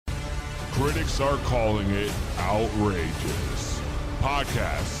Critics are calling it outrageous.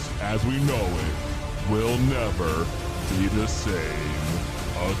 Podcasts, as we know it, will never be the same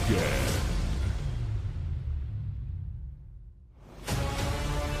again.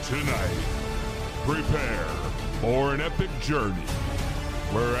 Tonight, prepare for an epic journey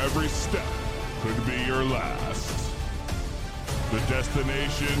where every step could be your last. The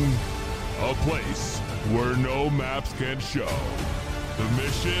destination, a place where no maps can show. The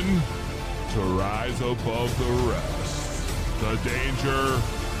mission, to rise above the rest. The danger,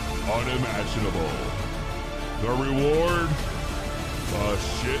 unimaginable. The reward, a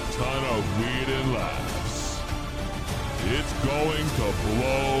shit ton of weed and laughs. It's going to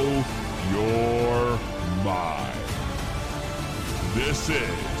blow your mind. This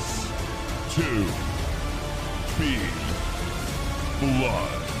is 2B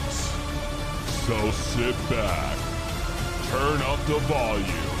Bloods. So sit back, turn up the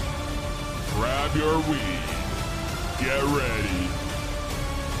volume, grab your weed, get ready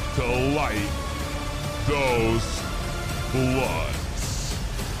to light those bloods.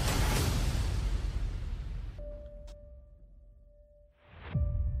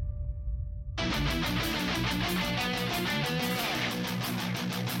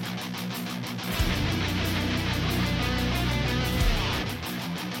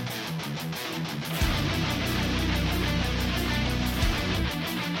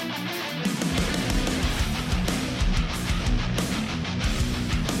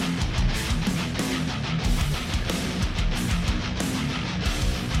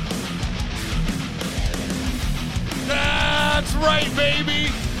 Right, baby.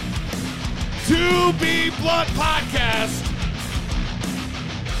 2B Blood Podcast.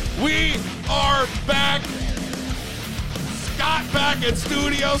 We are back. Scott back in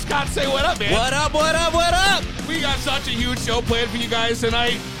studio. Scott, say what up, man. What up, what up, what up? We got such a huge show planned for you guys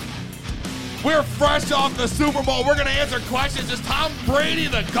tonight. We're fresh off the Super Bowl. We're going to answer questions. Is Tom Brady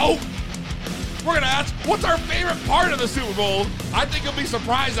the GOAT? We're going to ask, what's our favorite part of the Super Bowl? I think you'll be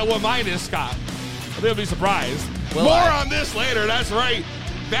surprised at what mine is, Scott. I think you'll be surprised. More on this later, that's right.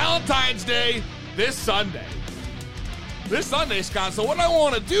 Valentine's Day this Sunday. This Sunday, Scott. So what I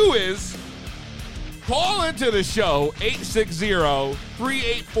want to do is call into the show,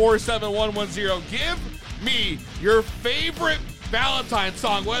 860-384-7110. Give me your favorite Valentine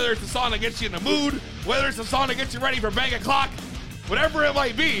song, whether it's a song that gets you in the mood, whether it's a song that gets you ready for bang o'clock, whatever it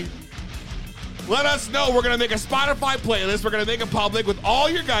might be. Let us know. We're going to make a Spotify playlist. We're going to make it public with all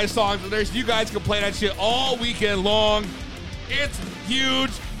your guys' songs in there so you guys can play that shit all weekend long. It's huge.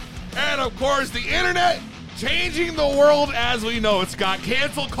 And, of course, the internet changing the world as we know it, Scott.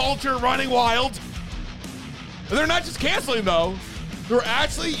 Cancel culture running wild. And they're not just canceling, though. They're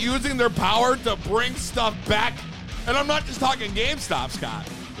actually using their power to bring stuff back. And I'm not just talking GameStop, Scott.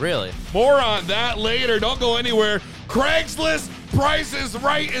 Really? More on that later. Don't go anywhere. Craigslist Price is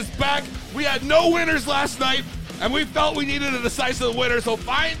Right is back. We had no winners last night, and we felt we needed a decisive winner. So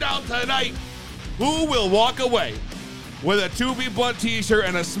find out tonight who will walk away with a 2B Blunt t-shirt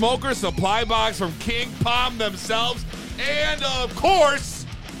and a smoker supply box from King Palm themselves. And, of course,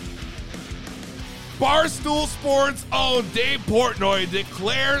 Barstool Sports' own Dave Portnoy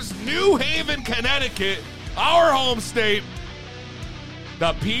declares New Haven, Connecticut, our home state,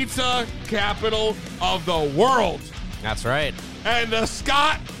 the pizza capital of the world. That's right. And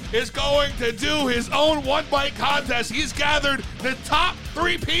Scott is going to do his own one-bite contest. He's gathered the top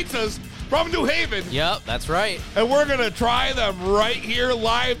 3 pizzas from New Haven. Yep, that's right. And we're going to try them right here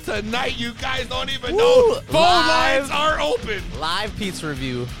live tonight. You guys don't even know. Phone lines are open. Live pizza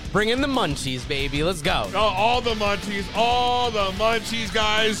review. Bring in the munchies, baby. Let's go. Oh, all the munchies,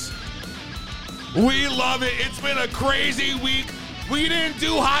 guys. We love it. It's been a crazy week. We didn't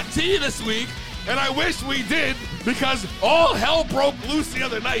do hot tea this week, and I wish we did because all hell broke loose the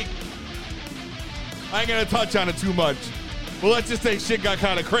other night. I ain't going to touch on it too much. But let's just say shit got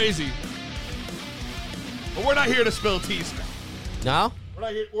kind of crazy. But we're not here to spill tea, Scott. No?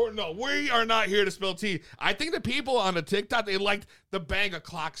 We are not here to spill tea. I think the people on the TikTok, they liked the bang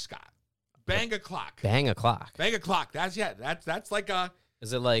o'clock, Scott. Bang o'clock. Bang o'clock. Bang o'clock. That's like a...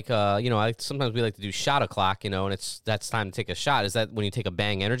 Is it like, sometimes we like to do shot o'clock, and that's time to take a shot. Is that when you take a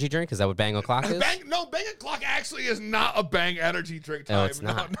Bang energy drink? Is that what Bang o'clock is? Bang o'clock actually is not a Bang energy drink time. No, it's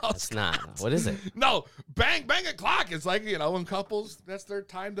not. No, it's not. What is it? No, bang o'clock is like, when couples, that's their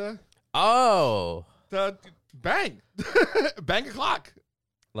time to bang. Bang o'clock.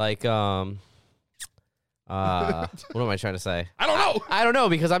 Like, what am I trying to say? I don't know. I don't know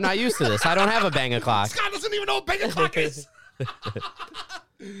because I'm not used to this. I don't have a Bang o'clock. Scott doesn't even know what bang o'clock is.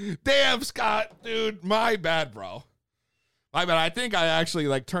 Damn, Scott, dude, my bad, bro. I think I actually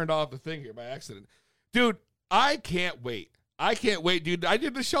like turned off the thing here by accident. Dude, I can't wait. Dude. I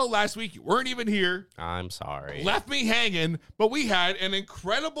did the show last week. You weren't even here. I'm sorry. Left me hanging, but we had an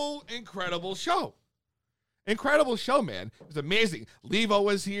incredible show. Incredible show, man. It was amazing. Levo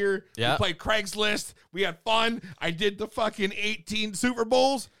was here. Yeah. We played Craigslist. We had fun. I did the fucking 18 Super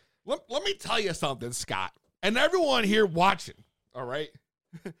Bowls. Let me tell you something, Scott, and everyone here watching, all right?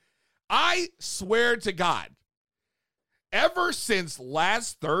 I swear to God, ever since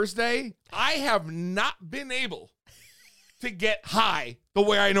last Thursday, I have not been able to get high the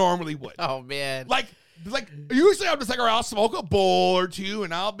way I normally would. Oh, man. Like usually I'm just like, all right, I'll smoke a bowl or two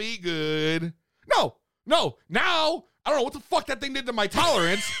and I'll be good. No. Now, I don't know what the fuck that thing did to my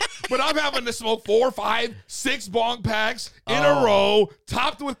tolerance, but I'm having to smoke 4, 5, 6 bong packs in a row,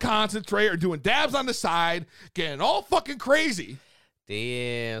 topped with concentrate or doing dabs on the side, getting all fucking crazy.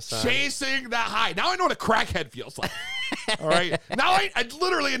 Damn, son. Chasing that high. Now I know what a crackhead feels like. All right. Now I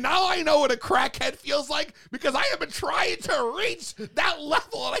know what a crackhead feels like because I have been trying to reach that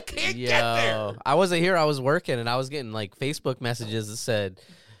level and I can't get there. I wasn't here. I was working and I was getting like Facebook messages that said,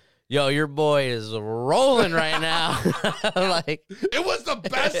 yo, your boy is rolling right now. Like, it was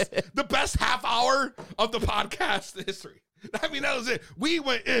the best half hour of the podcast history. I mean, that was it. We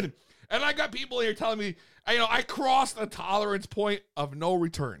went in and I got people here telling me, I crossed a tolerance point of no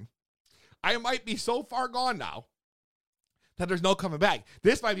return. I might be so far gone now that there's no coming back.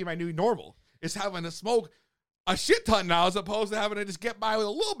 This might be my new normal. Is having to smoke a shit ton now as opposed to having to just get by with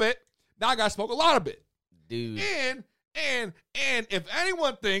a little bit. Now I got to smoke a lot of it. Dude. And if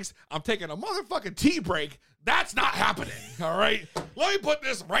anyone thinks I'm taking a motherfucking tea break, that's not happening, all right? Let me put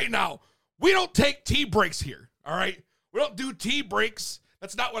this right now. We don't take tea breaks here, all right? We don't do tea breaks.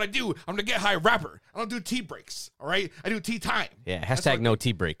 That's not what I do. I'm going to get high rapper. I don't do tea breaks, all right? I do tea time. Yeah, hashtag no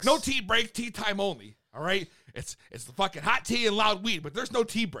tea breaks. No tea breaks, tea time only, all right? It's the fucking hot tea and loud weed, but there's no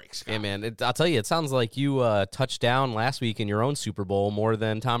tea breaks. Yeah, man. I'll tell you, it sounds like you touched down last week in your own Super Bowl more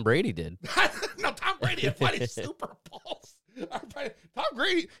than Tom Brady did. No, Tom Brady had plenty of Super Bowls. Tom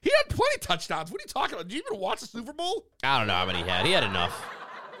Brady, he had 20 touchdowns. What are you talking about? Did you even watch the Super Bowl? I don't know how many he had. He had enough.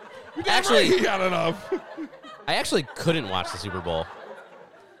 Actually, he had enough. I actually couldn't watch the Super Bowl.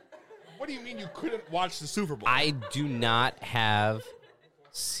 What do you mean you couldn't watch the Super Bowl? I do not have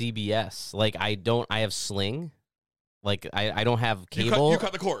CBS. Like, I have Sling. Like, I don't have cable. You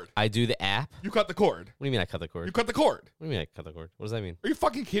cut the cord. I do the app. You cut the cord. What do you mean I cut the cord? You cut the cord. What do you mean I cut the cord? What does that mean? Are you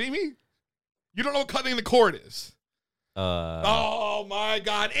fucking kidding me? You don't know what cutting the cord is. Oh, my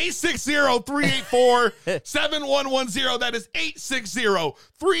God. 860-384-7110. That is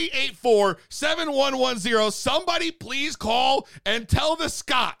 860-384-7110. Somebody please call and tell the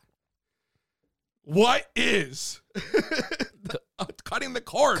Scott what is cutting the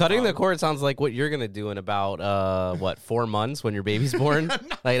cord. Cutting the cord sounds like what you're going to do in about, 4 months when your baby's born?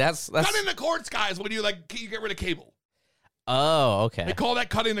 Like, that's cutting the cord, Scott, is when you get rid of cable. Oh, okay. They call that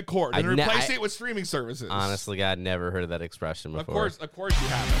cutting the cord and replace it with streaming services. Honestly, God, never heard of that expression before. Of course you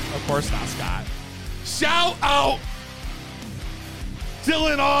haven't. Of course not, Scott. Shout out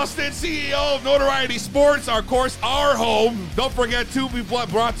Dylan Austin, CEO of Notoriety Sports, our home. Don't forget to be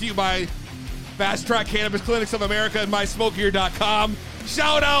brought to you by Fast Track Cannabis Clinics of America and MySmokier.com.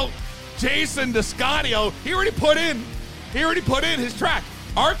 Shout out Jason Descanio. He already put in his track.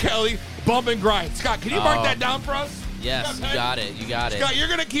 R. Kelly, Bump and Grind. Scott, can you mark that down for us? Yes, you got it. Scott, you're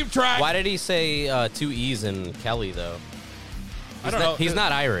going to keep track. Why did he say 2 E's in Kelly, though? I don't know. He's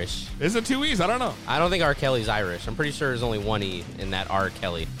not Irish. Is it 2 E's? I don't know. I don't think R. Kelly's Irish. I'm pretty sure there's only 1 E in that R.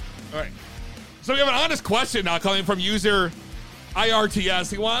 Kelly. All right. So we have an honest question now coming from user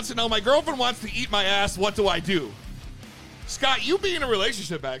IRTS. He wants to know, my girlfriend wants to eat my ass. What do I do? Scott, you being a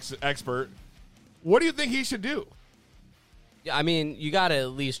relationship expert, what do you think he should do? I mean, you got to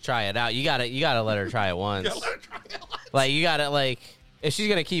at least try it out. You got to let her try it once. You gotta let her try it once. Like, you got to, like, if she's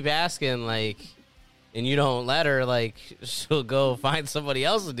going to keep asking, like, and you don't let her, like, she'll go find somebody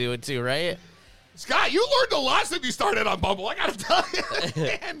else to do it too, right? Scott, you learned a lot since you started on Bumble. I got to tell you,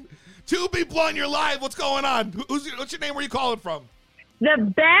 man. To be blunt, you're live. What's going on? What's your name? Where are you calling from? The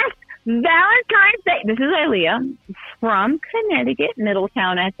best Valentine's Day. This is Aaliyah from Connecticut,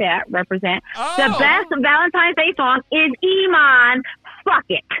 Middletown at that. Represent. Oh. The best Valentine's Day song is Iman. Fuck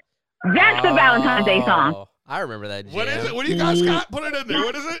it. That's the Valentine's Day song. I remember that jam. What is it? What do you got, Scott? Put it in there.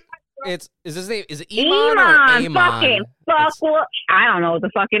 What is it? Is his name? Is it Iman or Amon? Fucking fuck. I don't know what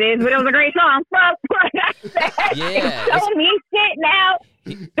the fuck it is, but it was a great song. Fuck what I said. Yeah. It's so me shit now.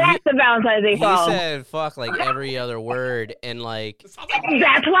 That's the Valentine's Day song. He said fuck like every other word, and like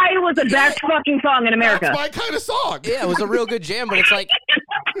That's why it was the best fucking song in America. That's my kind of song. yeah, it was a real good jam, but it's like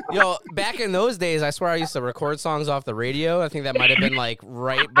Yo, back in those days, I swear I used to record songs off the radio. I think that might have been like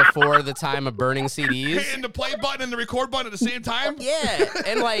right before the time of burning CDs. Hitting the play button and the record button at the same time? Yeah,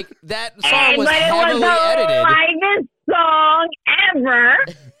 and like that song was but it heavily was the edited. lightest song ever.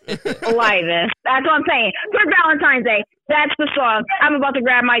 Lightest. That's what I'm saying. For Valentine's Day, that's the song. I'm about to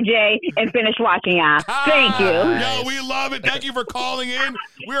grab my J and finish watching ass. Thank you. Yo, we love it. Thank you for calling in.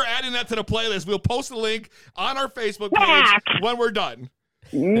 We're adding that to the playlist. We'll post a link on our Facebook page when we're done.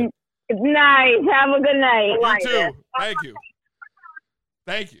 Nice. Have a good night. You too. Thank you.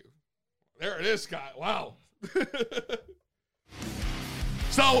 Thank you. There it is, Scott. Wow.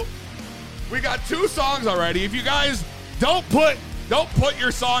 So, we got 2 songs already. If you guys don't put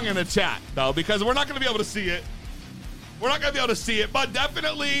your song in the chat, though, because we're not going to be able to see it. We're not going to be able to see it, but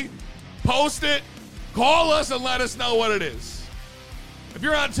definitely post it. Call us and let us know what it is. If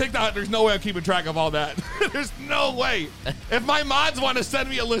you're on TikTok, there's no way I'm keeping track of all that. There's no way. If my mods want to send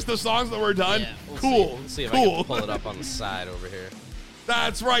me a list of songs that we're done, cool. We'll see if cool. I can pull it up on the side over here.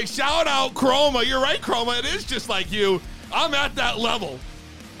 That's right. Shout out Chroma. You're right, Chroma. It is just like you. I'm at that level.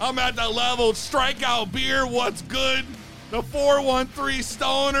 Strikeout Beer, what's good? The 413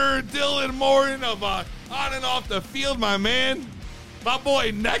 Stoner, Dylan Morton of On and Off the Field, my man. My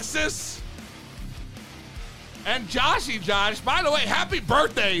boy Nexus. And Joshy Josh. By the way, happy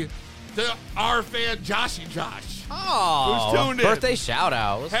birthday to our fan Joshy Josh. Oh, who's tuned in. Birthday shout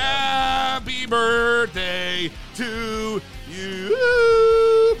out. What's Happy birthday to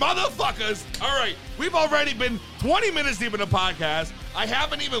you, motherfuckers. All right, we've already been 20 minutes deep in the podcast. I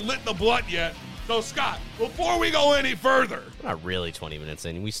haven't even lit the blunt yet. So, Scott, before we go any further. We're not really 20 minutes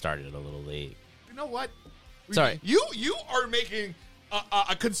in. We started a little late. You know what? Sorry. You are making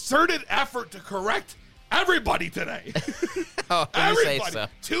a concerted effort to correct everybody today. Oh, you say so.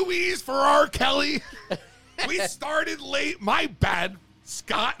 2 E's for R. Kelly. We started late. My bad,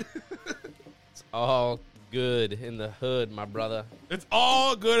 Scott. It's all good in the hood, my brother. It's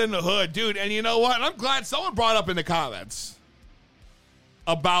all good in the hood, dude. And you know what? I'm glad someone brought up in the comments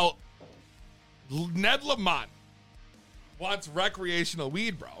about Ned Lamont wants recreational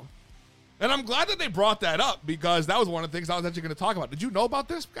weed, bro. And I'm glad that they brought that up because that was one of the things I was actually going to talk about. Did you know about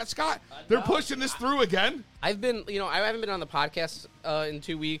this, Scott? They're pushing this through again. I've been, I haven't been on the podcast in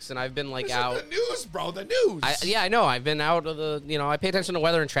 2 weeks, and I've been like This out. is the news, bro. The news. I know. I've been out of the. I pay attention to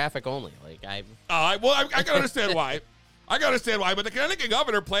weather and traffic only. Like I can understand why. But the Connecticut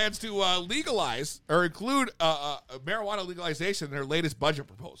governor plans to legalize or include marijuana legalization in their latest budget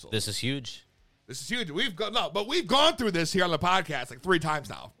proposal. This is huge. We've gone through this here on the podcast like 3 times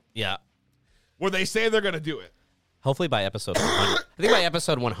now. Yeah. Where they say they're going to do it. Hopefully by episode 100. I think by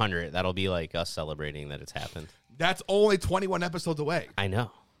episode 100, that'll be like us celebrating that it's happened. That's only 21 episodes away. I know.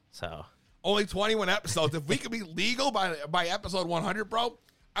 So only 21 episodes. If we could be legal by episode 100, bro,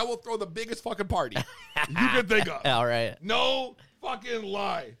 I will throw the biggest fucking party you can think of. All right. No fucking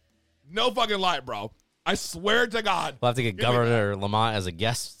lie, bro. I swear to God. We'll have to get Governor Lamont as a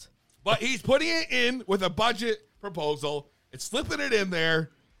guest. But he's putting it in with a budget proposal. It's slipping it in there.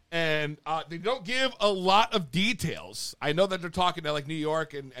 And they don't give a lot of details. I know that they're talking to like New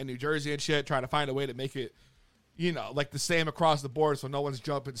York and New Jersey and shit, trying to find a way to make it, like the same across the board so no one's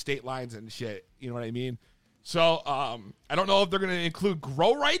jumping state lines and shit. You know what I mean? So I don't know if they're going to include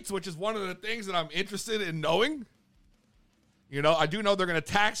grow rights, which is one of the things that I'm interested in knowing. I do know they're going to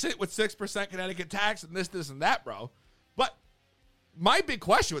tax it with 6% Connecticut tax and this, and that, bro. But my big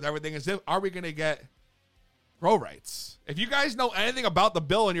question with everything is, are we going to get grow rights? If you guys know anything about the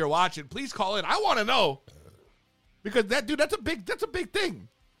bill and you're watching, please call in. I want to know because that's a big thing.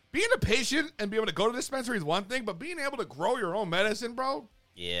 Being a patient and being able to go to the dispensary is one thing, but being able to grow your own medicine, bro.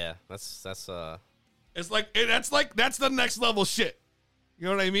 Yeah, that's It's like that's the next level shit. You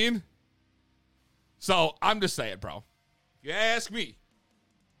know what I mean? So I'm just saying, bro. If you ask me,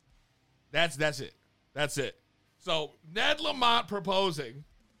 that's it. That's it. So Ned Lamont proposing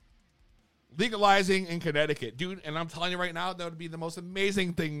legalizing in Connecticut, dude, and I'm telling you right now, that would be the most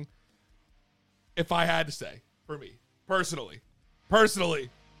amazing thing if I had to say for me, personally,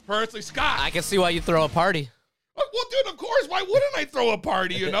 Scott. I can see why you throw a party. Well, dude, of course, why wouldn't I throw a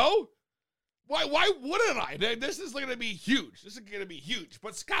party, Why wouldn't I? This is going to be huge.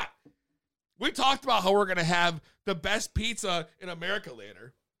 But, Scott, we talked about how we're going to have the best pizza in America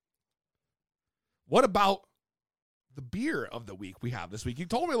later. What about the beer of the week we have this week? You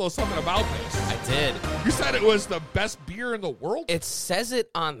told me a little something about this. I did. You said it was the best beer in the world? It says it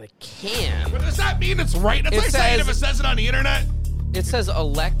on the can. But does that mean it's right? That's like saying if it says it on the internet. It says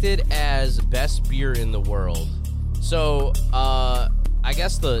elected as best beer in the world. So, I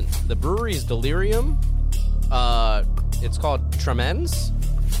guess the brewery is Delirium. It's called Tremens.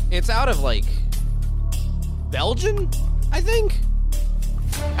 It's out of, like, Belgium, I think?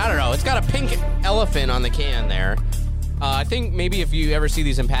 I don't know. It's got a pink elephant on the can there. I think maybe if you ever see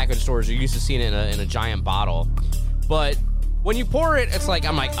these in package stores, you're used to seeing it in a giant bottle. But when you pour it, it's like,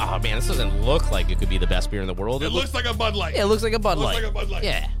 I'm like, oh, man, this doesn't look like it could be the best beer in the world. It looks like a Bud Light. Yeah, it looks like a Bud Light. Looks like a Bud Light.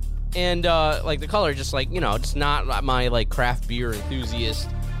 Yeah. And, like, the color just, like, just not my, like, craft beer enthusiast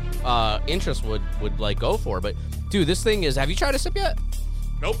interest would like, go for. But, dude, this thing is, have you tried a sip yet?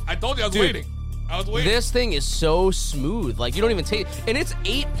 Nope. I told you I was waiting. This thing is so smooth. Like, you don't even taste, and it's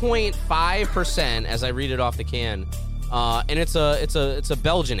 8.5% as I read it off the can. And it's a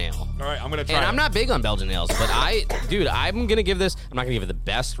Belgian ale. All right, I'm gonna try. And I'm not big on Belgian ales, but I'm gonna give this. I'm not gonna give it the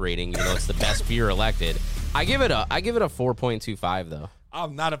best rating, even though it's the best beer elected. I give it a 4.25 though.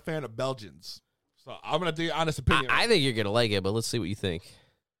 I'm not a fan of Belgians, so I'm gonna do honest opinion. I think you're gonna like it, but let's see what you think.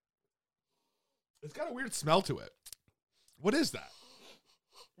 It's got a weird smell to it. What is that?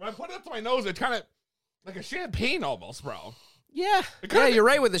 When I put it up to my nose, it's kind of like a champagne almost, bro. Yeah, you're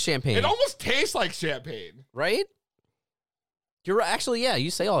right with the champagne. It almost tastes like champagne, right? You're right. Actually, yeah, you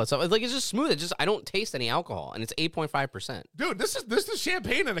say all that stuff. Like, it's just smooth. I don't taste any alcohol, and it's 8.5%. Dude, this is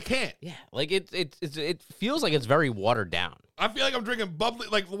champagne in a can. Yeah, like it feels like it's very watered down. I feel like I'm drinking bubbly,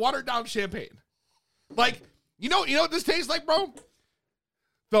 like watered down champagne. Like, you know what this tastes like, bro?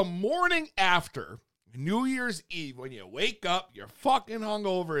 The morning after New Year's Eve, when you wake up, you're fucking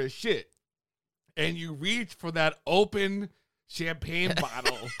hungover as shit, and you reach for that open champagne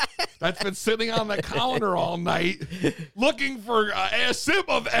bottle that's been sitting on the counter all night looking for a sip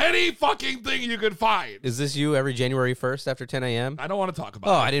of any fucking thing you could find. Is this you every January 1st after 10 a.m.? I don't want to talk about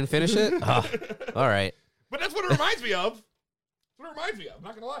it. Oh, I didn't finish it? Oh, all right. But that's what it reminds me of. That's what it reminds me of. I'm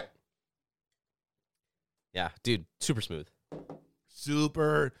not going to lie. Yeah, dude, super smooth.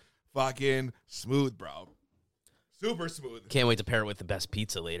 Super fucking smooth, bro. Super smooth. Can't wait to pair it with the best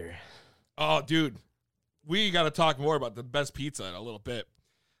pizza later. Oh, dude. We got to talk more about the best pizza in a little bit.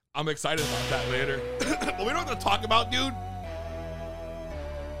 I'm excited about that later. But we don't have to talk about, dude,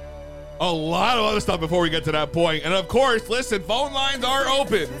 a lot of other stuff before we get to that point. And, of course, listen, phone lines are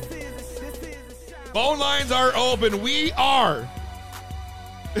open. Phone lines are open. We are.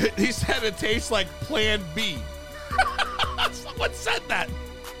 He said it tastes like Plan B. Someone said that.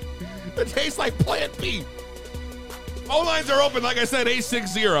 It tastes like Plan B. Phone lines are open, like I said,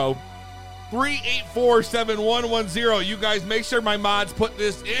 860-384-7110. You guys make sure my mods put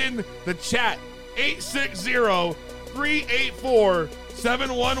this in the chat.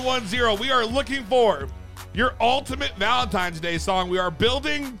 860-384-7110. We are looking for your ultimate Valentine's Day song. We are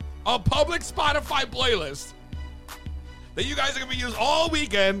building a public Spotify playlist that you guys are going to be using all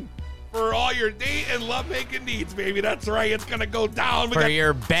weekend for all your date and lovemaking needs, baby. That's right. It's going to go down. For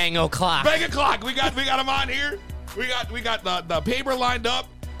your bang o'clock. Bang o'clock. We got them on here. We got the paper lined up.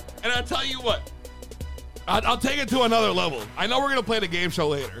 And I'll tell you what. I'll take it to another level. I know we're going to play the game show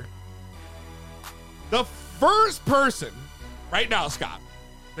later. The first person right now, Scott,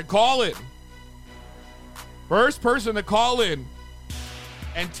 to call in. First person to call in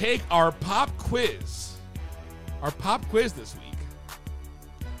and take our pop quiz. Our pop quiz this week.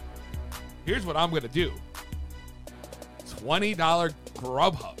 Here's what I'm going to do. $20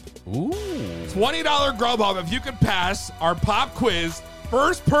 Grubhub. Ooh. $20 Grubhub. If you can pass our pop quiz,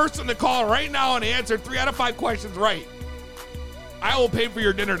 first person to call right now and answer 3 out of 5 questions right, I will pay for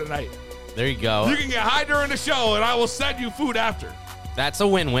your dinner tonight. There you go. You can get high during the show, and I will send you food after. That's a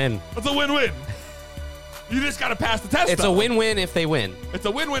win-win. That's a win-win. You just got to pass the test. It's a win-win if they win. It's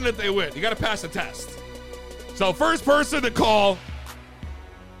a win-win if they win. You got to pass the test. So first person to call,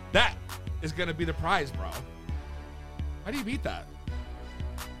 that is going to be the prize, bro. How do you beat that?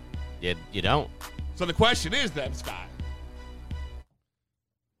 You don't. So the question is then, Scott,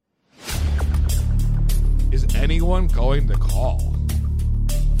 is anyone going to call?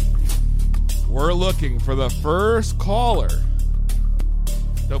 We're looking for the first caller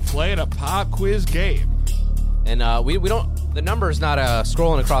to play in a pop quiz game. And we don't. The number is not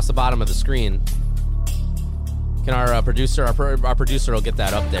scrolling across the bottom of the screen. Can our producer will get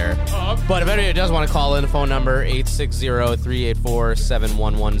that up there. But if anybody does want to call in, the phone number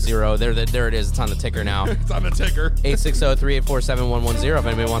 860-384-7110. There it is. It's on the ticker now. It's on the ticker. 860-384-7110. If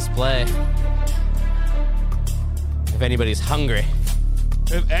anybody wants to play. If anybody's hungry.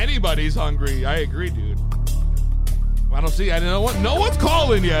 If anybody's hungry, I agree, dude. I don't see. I don't know what. No one's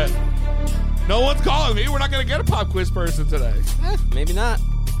calling yet. No one's calling me. We're not going to get a pop quiz person today. Maybe not.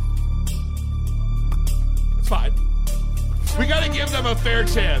 It's fine. We got to give them a fair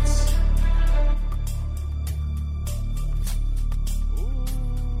chance.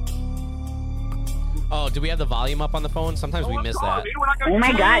 Oh, do we have the volume up on the phone? Sometimes we miss that. Oh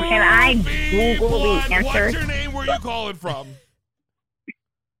my God, can I Ruby Google the Blunt, answer? What's your name? Where are you calling from?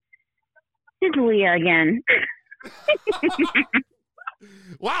 It's Leah again.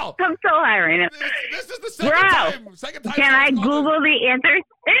 Wow. I'm so high right now. This is the second Bro, time. Second time. Can I someone's called Google the answer?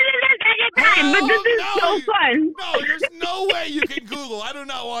 This is the second time, but this is so fun. No, there's no way you can Google. I do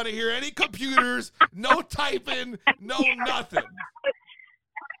not want to hear any computers, no typing, no nothing.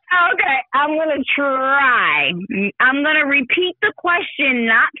 Okay, I'm going to try. I'm going to repeat the question,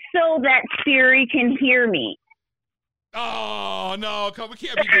 not so that Siri can hear me. Oh, no. We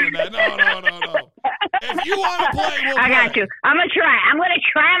can't be doing that. No. If you want to play, we'll play. I got you. I'm going to try. I'm going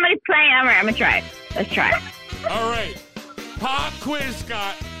to play. All right, I'm going to try it. Let's try it. All right. Pop quiz,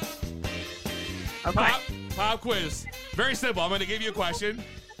 Scott. Okay. Pop quiz. Very simple. I'm going to give you a question.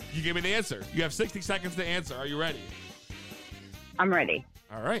 You give me the answer. You have 60 seconds to answer. Are you ready? I'm ready.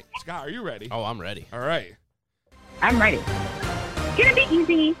 All right. Scott, are you ready? Oh, I'm ready. All right. I'm ready. It's going to be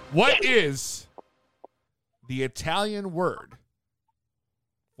easy. What is the Italian word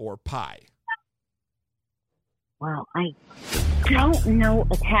for pie? Well, I don't know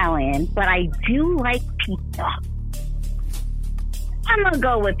Italian, but I do like pizza. I'm going to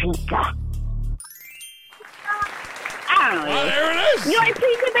go with pizza. I don't know. Oh, there it is. You like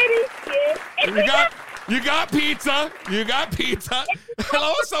pizza, baby? It's pizza? You got pizza. You got pizza.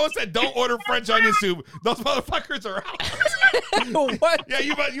 Hello, someone said don't order French onion soup. Those motherfuckers are out. What? Yeah,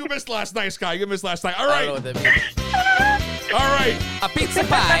 you missed last night, Scott. You missed last night. All I don't know right. what that means. All right. A pizza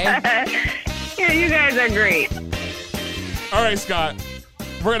pie. Yeah, you guys are great. All right, Scott.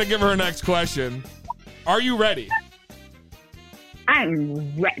 We're going to give her her next question. Are you ready?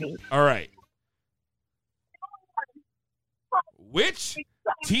 I'm ready. All right. Which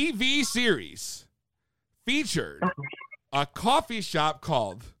TV series featured a coffee shop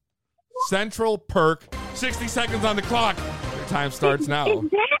called Central Perk? 60 seconds on the clock. Your time starts now. Is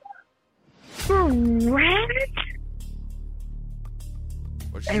that correct?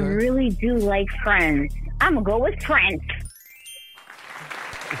 What'd I you say? really do like Friends. I'm going to go with Friends.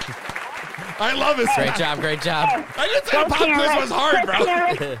 I love it. Great job, great job. I didn't say pop quiz was hard, bro.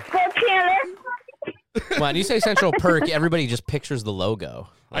 Go Taylor. When you say Central Perk, everybody just pictures the logo.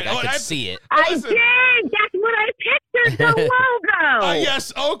 Like I could see it. I Listen. did. That's what I pictured, the logo.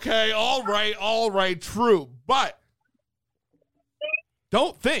 Yes, okay, all right, true. But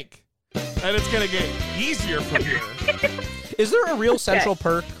don't think that it's going to get easier from here. Is there a real Central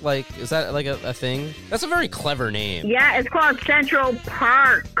Perk? Like, is that like a thing? That's a very clever name. Yeah, it's called Central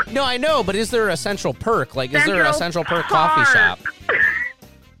Park. No, I know, but is there a Central Perk? Like, is there a Central Perk coffee shop?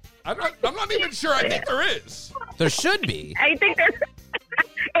 I'm not even sure. I think there is. There should be. I think there's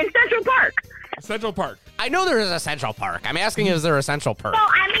in Central Park. Central Park. I know there is a Central Park. I'm asking, is there a Central Perk? Well,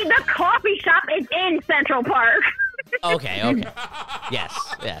 I mean, the coffee shop is in Central Park. Okay.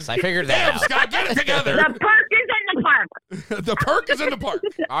 Yes, I figured that Damn, out. Scott, get it together. The perk is in the park. The perk is in the park.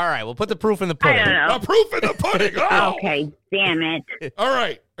 All right, we'll put the proof in the I pudding. don't know. The proof in the pudding. Oh. Okay, damn it. All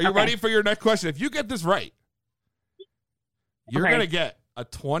right. Are you Okay. ready for your next question? If you get this right, you're Okay. going to get a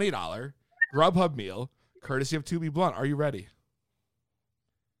 $20 Grubhub meal courtesy of Tubi Blunt. Are you ready?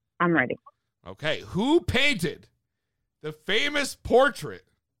 I'm ready. Okay. Who painted the famous portrait,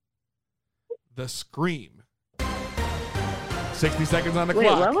 The Scream? 60 seconds on the Wait,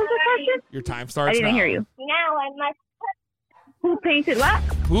 clock. what was the question? Your time I starts didn't now. hear you. Now I must Who painted what?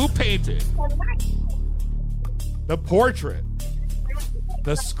 Who painted the portrait,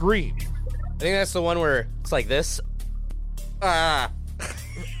 The Scream? I think that's the one where it's like this. Ah,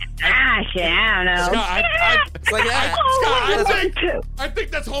 shit, I don't know. Scott, It's like that. I think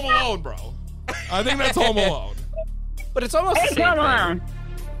that's Home Alone, bro. I think that's Home Alone. But it's almost the Hey, same Home thing. Alone.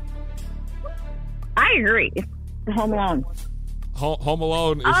 I agree. It's Home Alone. Home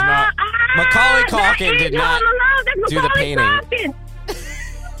Alone is not. Macaulay that Culkin is did not Home Alone. That's do the Macaulay painting.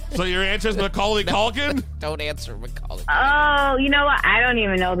 Culkin. So your answer is Macaulay Culkin? Don't answer Macaulay. Oh, you know what? I don't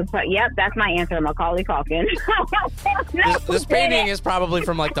even know the. Yep, that's my answer, Macaulay Culkin. This painting is probably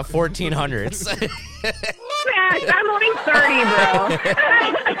from like the 1400s. I'm only 30, bro.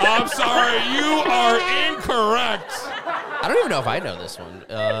 I'm sorry, you are incorrect. I don't even know if I know this one.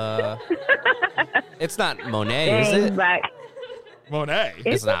 It's not Monet, is it? But Monet.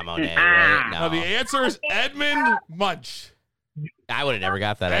 It's not Monet, right? Now the No. answer is Edmund Munch. I would have never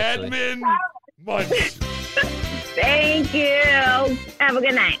got that, actually. Edmund Munch. thank you. Have a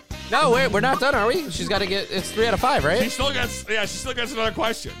good night. No, wait, we're not done, are we? She's got to get, it's 3 out of 5, She right? still gets another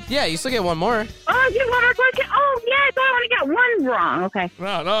question. Yeah, you still get one more. Oh, you want a question? Oh, yeah, I thought I only got one wrong. Okay,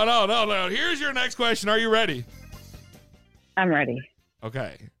 No. Here's your next question. Are you ready? I'm ready.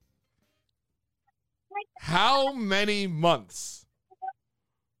 Okay. How many months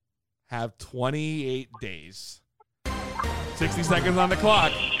have 28 days? 60 seconds on the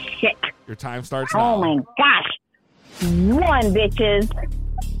clock. Shit. Your time starts now. Oh my gosh. One, bitches.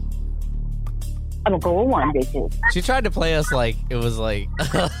 I'm gonna go with one, bitches. She tried to play us like it was like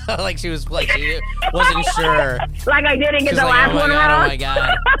like she was like she wasn't sure. Like I didn't get She's the like, last oh my one God, wrong. oh my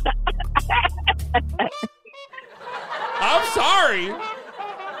God. I'm sorry.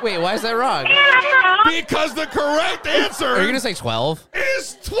 Wait, why is that wrong? Because the correct answer Are you gonna say 12?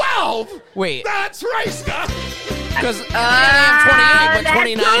 is 12. Wait, That's right, Scott. because I have 28, but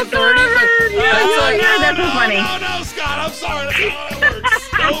 29, 30. That's so funny. No, Scott. I'm sorry. That's not how it works.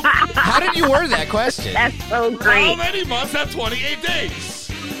 Nope. How did you word that question? That's so How great. many months have 28 days?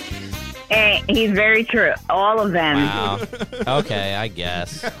 And he's very true. All of them. Wow. Okay, I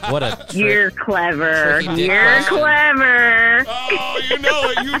guess. What a trick. You're clever. tricky dick You're question. clever. Oh, you know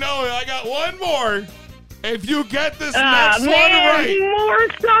it. You know it. I got one more. If you get this next one Man, right, more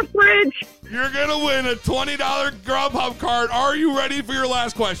suffrage. you're going to win a $20 Grubhub card. Are you ready for your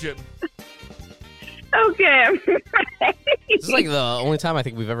last question? Okay, I'm ready. This is like the only time I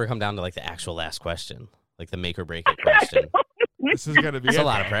think we've ever come down to like the actual last question, like the make or break it question. This is going to be It's it. a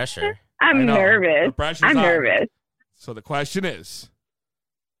lot of pressure. I I'm know. The nervous. pressure's I'm on. nervous. So the question is,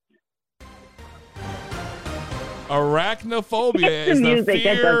 arachnophobia It's is the the music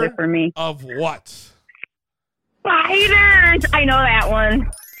that does fear it for me. of what? Spiders. I know that one.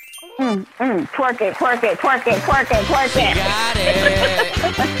 Twerk it, twerk it, twerk it, twerk it, twerk You it. got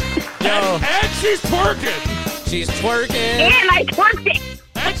it. Yo, And she's twerking. she's twerking. And I twerked it.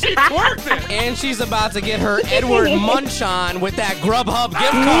 And she twerked it. And she's about to get her Edward Munch on with that Grubhub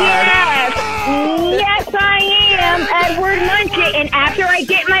gift card. Yes. Yes, I am. Edward Munchie. And after I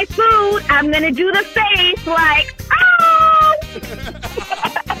get my food, I'm going to do the face like, oh.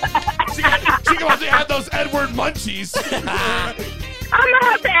 She about to add those Edward Munchies. I'm going to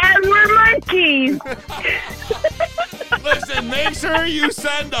have to Edward Munchies. Listen, make sure you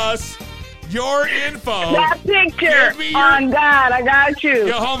send us your info. That picture. Give me your- On God, I got you.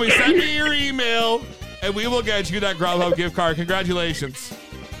 Yo, homie, send me your email, and we will get you that Grubhub gift card. Congratulations.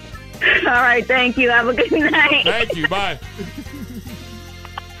 All right, thank you. Have a good night. Thank you. Bye.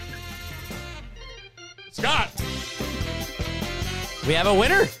 Scott, We have a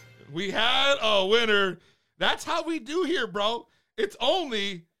winner. we had a winner. That's how we do here, bro. It's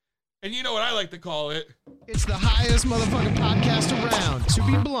only, and you know what I like to call it? It's the highest motherfucking podcast around. To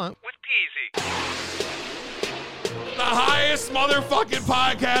be blunt, The highest motherfucking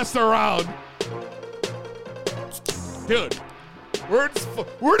podcast around. Dude, we're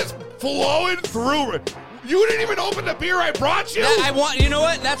just flowing through it. You didn't even open the beer I brought you. I want. You know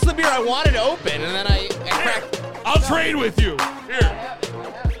what? That's the beer I wanted to open, and then I cracked. I'll trade with you. Here.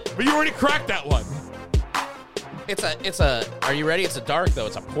 But you already cracked that one. It's a. Are you ready? It's a dark though.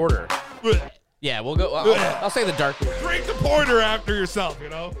 It's a porter. Yeah, we'll go. I'll say the dark. Drink the porter after yourself, you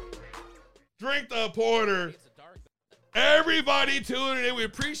know? Drink the porter. Everybody tuning in. We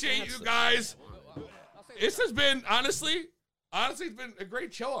appreciate you guys. This has been, honestly, it's been a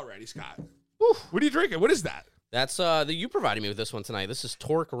great show already, Scott. What are you drinking? What is that? That's you provided me with this one tonight. This is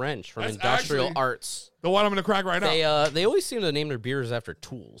Torque Wrench from That's Industrial actually- Arts. The one I'm going to crack right now. They always seem to name their beers after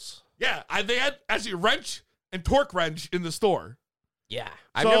tools. Yeah, they had actually wrench and torque wrench in the store. Yeah,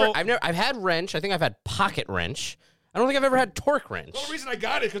 So- I've had wrench. I think I've had pocket wrench. I don't think I've ever had torque wrench. The only reason I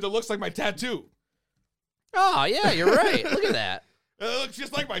got it because it looks like my tattoo. Oh yeah, you're right. Look at that. It looks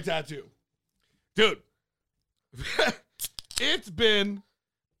just like my tattoo. Dude, it's been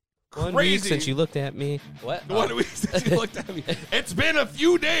 1 crazy. week since you looked at me. What? The 1 week since you looked at me. It's been a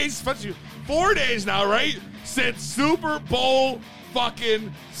few days, especially 4 days now, right? Since Super Bowl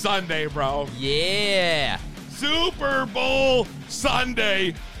fucking Sunday, bro. Yeah. Super Bowl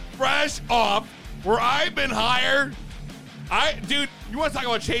Sunday, fresh off where I've been hired. Dude, you want to talk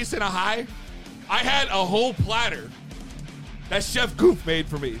about chasing a high? I had a whole platter that Chef Goof made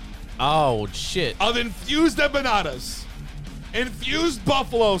for me Oh shit. of infused empanadas, infused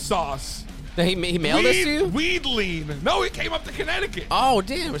buffalo sauce, He mailed this to you? weed lean. No, he came up to Connecticut. Oh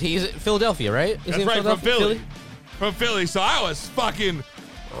damn. He's in Philadelphia, right? Is That's he in right, from Philadelphia? Philly. From Philly. So I was fucking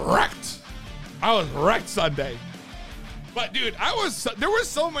wrecked. I was wrecked Sunday. But dude, there were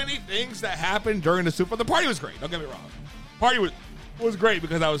so many things that happened during the Super Bowl. The party was great. Don't get me wrong. Party was great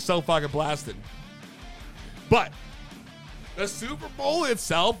because I was so fucking blasted. But the Super Bowl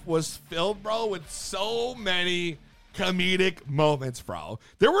itself was filled, bro, with so many comedic moments, bro.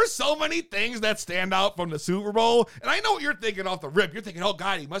 There were so many things that stand out from the Super Bowl. And I know what you're thinking off the rip. You're thinking, oh,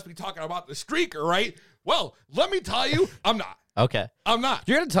 God, he must be talking about the streaker, right? Well, let me tell you, I'm not. Okay. I'm not.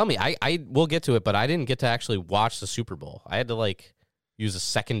 You're going to tell me. I will get to it, but I didn't get to actually watch the Super Bowl. I had to, like, use a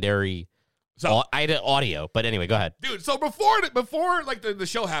secondary... So, I did audio, but anyway, go ahead. Dude, so before like, the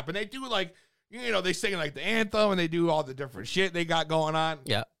show happened, they do, like, you know, they sing, like, the anthem, and they do all the different shit they got going on.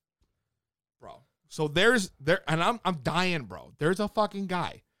 Yeah. Bro. So and I'm dying, bro. There's a fucking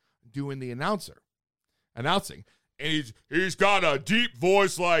guy doing the announcing. And he's got a deep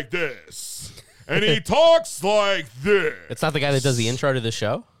voice like this. And he talks like this. It's not the guy that does the intro to the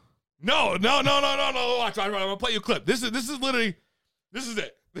show? No. Watch, I'm gonna play you a clip. This is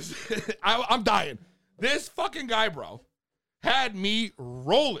it. I'm dying. This fucking guy, bro, had me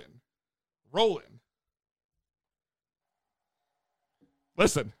rolling.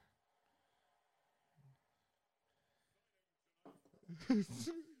 Listen.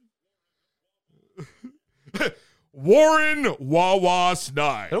 Warren Wawa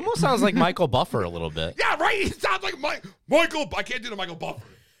Snipe. It almost sounds like Michael Buffer a little bit. Yeah, right? He sounds like Michael. I can't do the Michael Buffer.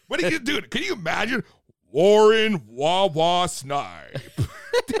 What do you do? Can you imagine? Warren Wawa Snipe.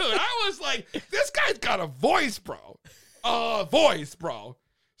 Dude, I was like, this guy's got a voice, bro.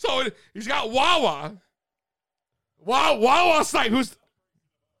 So he's got Wawa. Wawa Snipe, who's...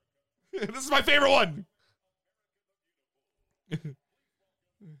 This is my favorite one.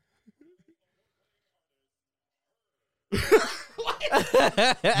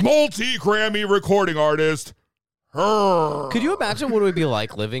 Multi-Grammy recording artist, her. Could you imagine what it would be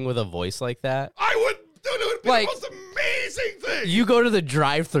like living with a voice like that? I would... Dude, it would be Like, the most amazing thing. You go to the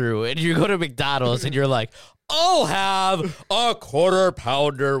drive-thru and you go to McDonald's and you're like, I'll have a quarter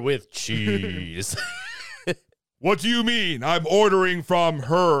pounder with cheese. What do you mean? I'm ordering from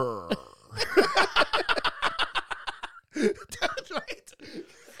her.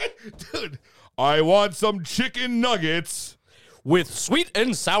 Dude, I want some chicken nuggets with sweet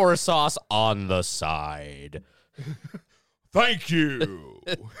and sour sauce on the side. Thank you.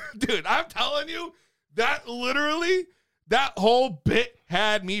 Dude, I'm telling you, that whole bit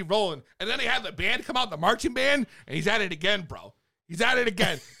had me rolling. And then they had the band come out, the marching band, and he's at it again, bro. He's at it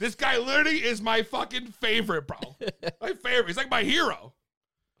again. This guy literally is my fucking favorite, bro. My favorite. He's like my hero.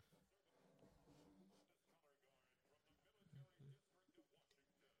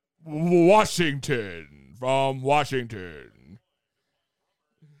 Washington. From Washington.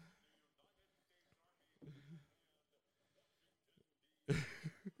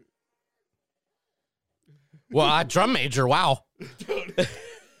 Well, drum major, wow. Dude,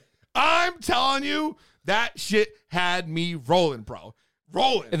 I'm telling you, that shit had me rolling, bro.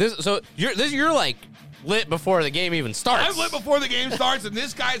 Rolling. You're like lit before the game even starts. I'm lit before the game starts, and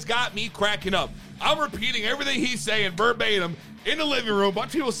this guy's got me cracking up. I'm repeating everything he's saying verbatim in the living room. A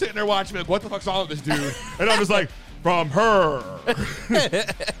bunch of people sitting there watching me like, what the fuck's wrong with this dude? And I'm just like, from her.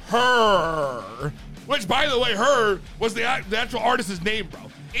 Her. Which, by the way, her was the actual artist's name, bro.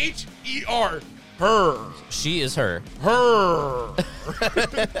 H-E-R. Her. She is her. Her.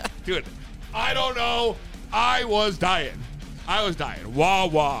 Dude, I don't know. I was dying.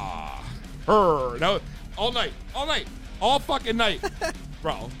 Wawa. Her. No, all night. All fucking night.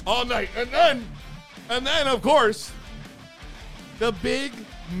 Bro, all night. And then, of course, the big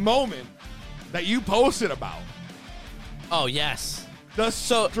moment that you posted about. Oh, yes. The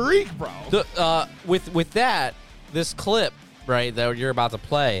streak, bro. With that, this clip, right, that you're about to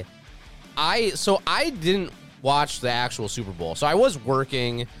play, I didn't watch the actual Super Bowl. So I was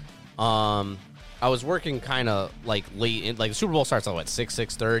working, kind of like late in, like the Super Bowl starts at what,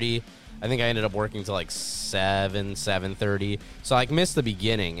 6:30. I think I ended up working till like 7:30. So I like missed the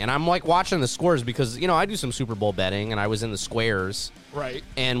beginning. And I'm like watching the scores because, you know, I do some Super Bowl betting and I was in the squares. Right.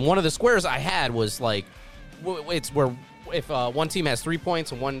 And one of the squares I had was like, it's where if one team has 3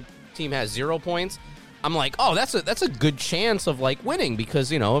 points and one team has 0 points, I'm like, oh, that's a good chance of like winning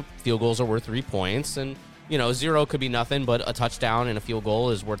because, you know, field goals are worth 3 points and, you know, 0 could be nothing, but a touchdown and a field goal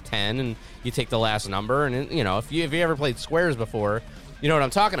is worth 10 and you take the last number. And, you know, if you ever played squares before, you know what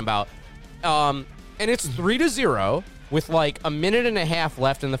I'm talking about. And it's 3-0 with like a minute and a half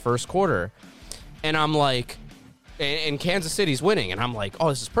left in the first quarter. And I'm like, and Kansas City's winning. And I'm like, oh,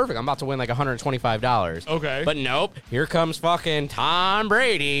 this is perfect. I'm about to win like $125. Okay. But nope. Here comes fucking Tom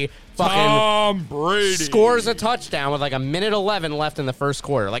Brady. Scores a touchdown with like a minute 11 left in the first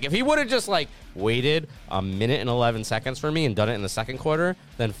quarter. Like if he would have just like waited a minute and 11 seconds for me and done it in the second quarter,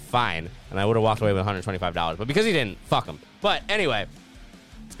 then fine. And I would have walked away with $125. But because he didn't, fuck him. But anyway.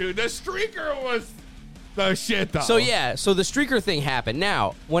 Dude, the streaker was the shit, though. So, yeah. So, the streaker thing happened.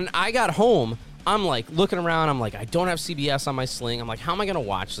 Now, when I got home, I'm, like, looking around. I'm like, I don't have CBS on my Sling. I'm like, how am I going to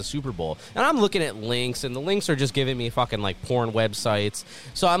watch the Super Bowl? And I'm looking at links, and the links are just giving me fucking, like, porn websites.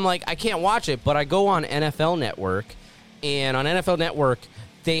 So, I'm like, I can't watch it. But I go on NFL Network, and on NFL Network,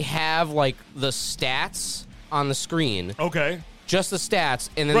 they have like the stats on the screen. Okay. Just the stats,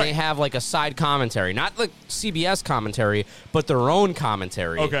 and then they have like a side commentary. Not like CBS commentary, but their own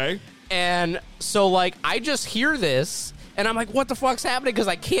commentary. Okay. And so, like, I just hear this, and I'm like, what the fuck's happening? Because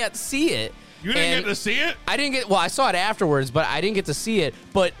I can't see it. You didn't get to see it? I saw it afterwards, but I didn't get to see it.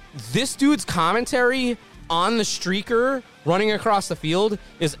 But this dude's commentary on the streaker running across the field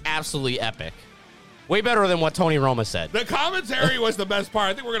is absolutely epic. Way better than what Tony Romo said. The commentary was the best part.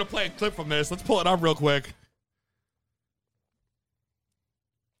 I think we're going to play a clip from this. Let's pull it up real quick.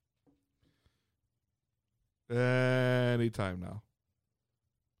 Anytime now.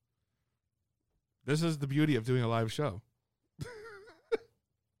 This is the beauty of doing a live show.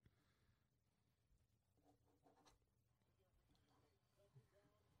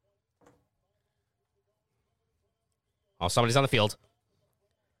 Oh, somebody's on the field.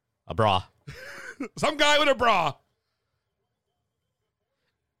 A bra. Some guy with a bra.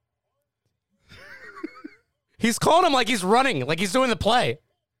 He's calling him like he's running, like he's doing the play.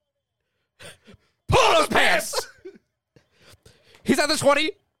 Pull those pants! He's at the 20.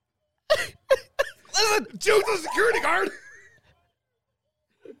 Listen, juke the security guard.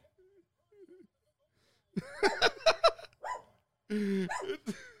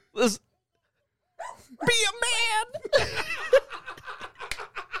 Listen. Be a man.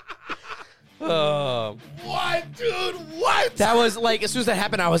 What, dude? What? That was like, as soon as that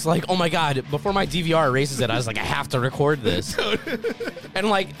happened, I was like, oh my God, before my DVR erases it, I was like, I have to record this. And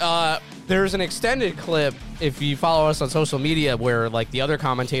like, there's an extended clip, if you follow us on social media, where like the other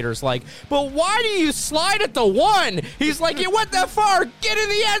commentator's like, but why do you slide at the 1? He's like, you went that far, get in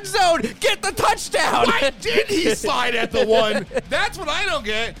the end zone, get the touchdown. Why did he slide at the 1? That's what I don't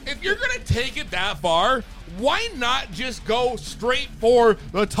get. If you're going to take it that far, why not just go straight for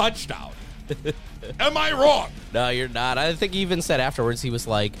the touchdown? Am I wrong? No, you're not. I think he even said afterwards, he was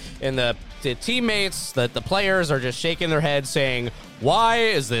like, and the teammates, the players are just shaking their heads saying, why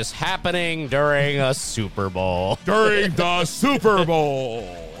is this happening during a Super Bowl? During the Super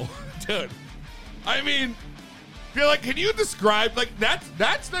Bowl. Dude, I mean, feel like, can you describe, like,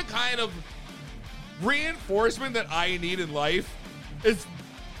 that's the kind of reinforcement that I need in life, is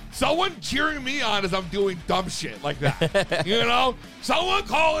someone cheering me on as I'm doing dumb shit like that. You know? Someone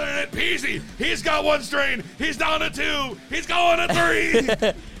calling it Peasy. He's got 1 strain. He's down to 2. He's going to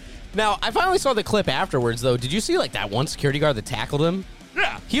 3. Now, I finally saw the clip afterwards, though. Did you see, like, that one security guard that tackled him?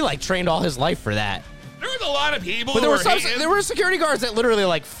 Yeah. He, like, trained all his life for that. There was a lot of people But who there were security guards that literally,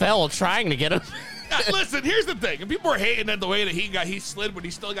 like, fell trying to get him. Listen, here's the thing. And people are hating at the way that he slid, but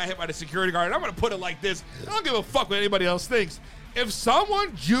he still got hit by the security guard. And I'm going to put it like this. I don't give a fuck what anybody else thinks. If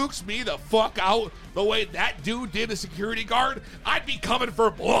someone jukes me the fuck out the way that dude did a security guard, I'd be coming for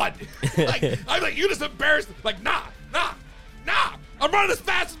blood. I'm like, you just embarrassed. Like, nah. I'm running as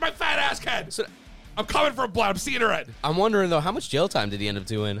fast as my fat ass can. So, I'm coming for blood. I'm seeing her red. I'm wondering, though, how much jail time did he end up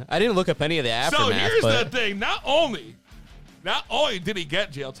doing? I didn't look up any of the aftermath. So here's the thing. Not only did he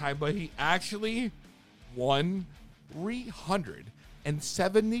get jail time, but he actually won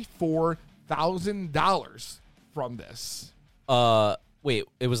 $374,000 from this. Wait,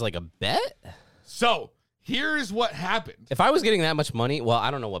 it was like a bet? So here's what happened. If I was getting that much money, well,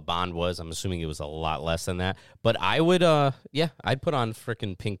 I don't know what bond was. I'm assuming it was a lot less than that. But I would, I'd put on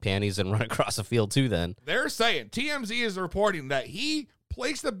freaking pink panties and run across the field too then. They're saying, TMZ is reporting that he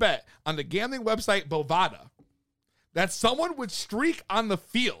placed a bet on the gambling website Bovada that someone would streak on the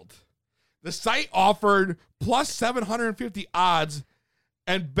field. The site offered plus 750 odds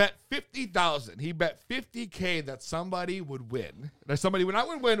and bet 50,000. He bet 50K that somebody would win. That somebody would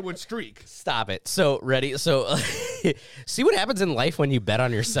not win, would streak. Stop it. So, ready? So, see what happens in life when you bet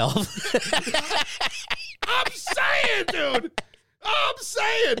on yourself? I'm saying, dude. I'm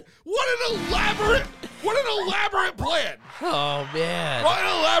saying. What an elaborate plan. Oh, man. What an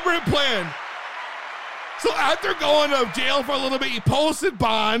elaborate plan. So, after going to jail for a little bit, he posted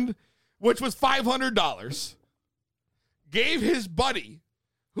bond, which was $500. Gave his buddy,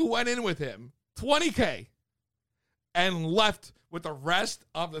 who went in with him, $20K, and left with the rest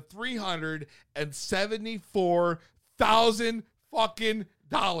of the $374,000 fucking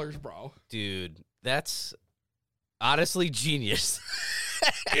dollars, bro. Dude, that's honestly genius.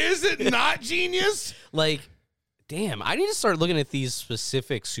 Is it not genius? Like, damn, I need to start looking at these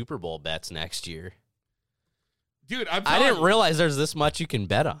specific Super Bowl bets next year. Dude, I didn't realize there's this much you can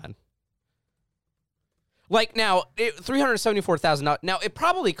bet on. Like, now, $374,000. Now, it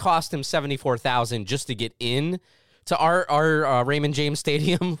probably cost him $74,000 just to get in to our Raymond James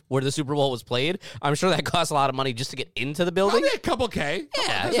Stadium where the Super Bowl was played. I'm sure that costs a lot of money just to get into the building. Probably a couple K.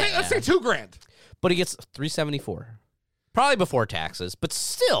 Yeah, Let's say $2,000. But he gets $374,000. Probably before taxes, but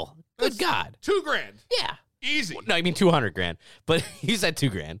still, good God. $2,000. Yeah. Easy. No, I mean $200,000, but he said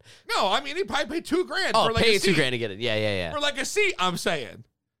 $2,000. No, I mean, he probably paid $2,000 Oh, for like pay a seat. $2,000 to get it. Yeah. For like a seat, I'm saying.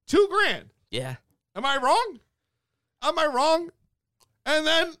 $2,000. Yeah. Am I wrong? Am I wrong?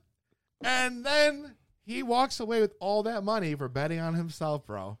 And then he walks away with all that money for betting on himself,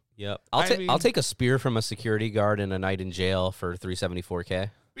 bro. Yep. I mean- I'll take a spear from a security guard and a night in jail for $374K.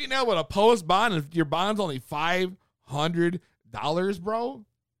 Being able to post bond, if your bond's only $500, bro,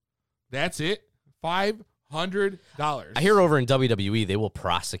 that's it. $500. I hear over in WWE they will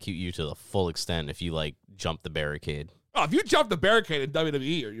prosecute you to the full extent if you like jump the barricade. Oh, if you jump the barricade in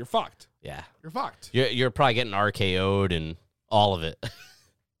WWE, you're fucked. Yeah. You're fucked. You're probably getting RKO'd and all of it.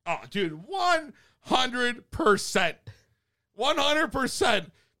 Oh, dude, 100%. 100%.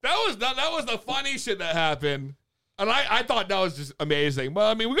 That was the funny shit that happened. And I thought that was just amazing. But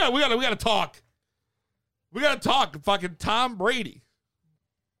I mean, we gotta talk. We gotta talk fucking Tom Brady.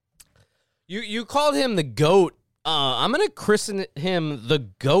 You called him the GOAT. I'm gonna christen him the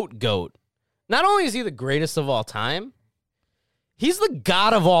GOAT. Not only is he the greatest of all time, he's the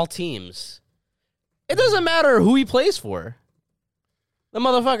god of all teams. It doesn't matter who he plays for. The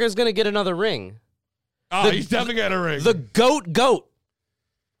motherfucker's gonna get another ring. Oh, he's definitely got a ring. The GOAT.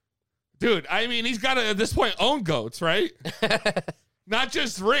 Dude, I mean, he's got to, at this point, own goats, right? Not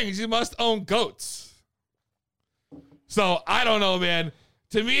just rings. He must own goats. So, I don't know, man.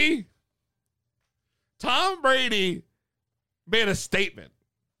 To me, Tom Brady made a statement.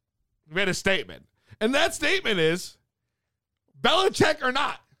 And that statement is, Belichick or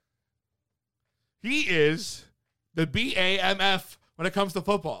not, he is the BAMF when it comes to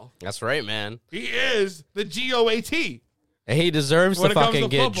football. That's right, man. He is the GOAT. He deserves When to it comes fucking to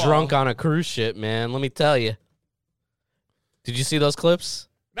get football. drunk on a cruise ship, man. Let me tell you. Did you see those clips?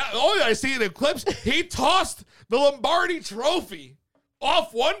 Not only did I see the clips, he tossed the Lombardi trophy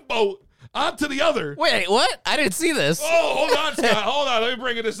off one boat onto the other. Wait, what? I didn't see this. Oh, hold on, Scott. Hold on. Let me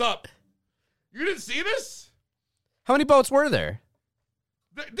bring this up. You didn't see this? How many boats were there?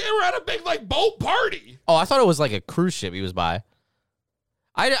 They were at a big, like, boat party. Oh, I thought it was like a cruise ship he was by.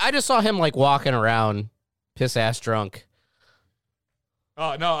 I just saw him like walking around, piss ass drunk.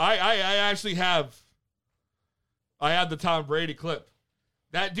 Oh, no. I actually have. I had the Tom Brady clip.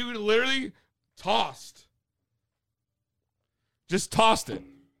 That dude literally tossed. Just tossed it.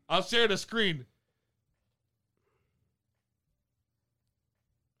 I'll share the screen.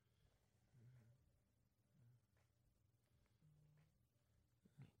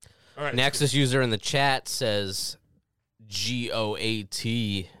 All right. Nexus user in the chat says GOAT.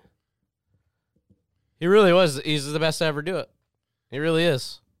 He really was. He's the best to ever do it. He really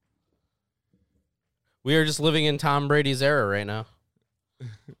is. We are just living in Tom Brady's era right now.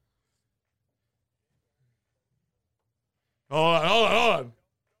 Hold on.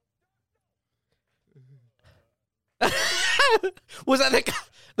 Was that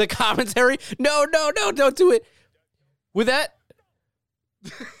the commentary? No, don't do it. With that?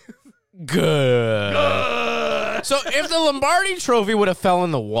 Good. So if the Lombardi trophy would have fell in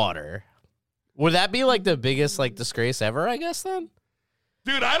the water, would that be like the biggest like disgrace ever, I guess, then?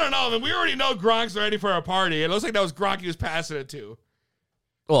 Dude, I don't know. I mean, we already know Gronk's ready for a party. It looks like that was Gronk he was passing it to.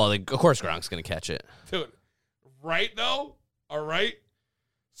 Well, of course Gronk's going to catch it. Dude, right, though? All right?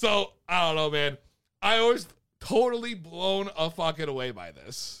 So, I don't know, man. I was totally blown a fucking away by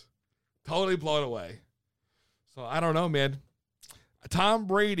this. Totally blown away. So, I don't know, man. Tom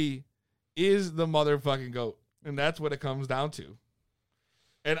Brady is the motherfucking GOAT. And that's what it comes down to.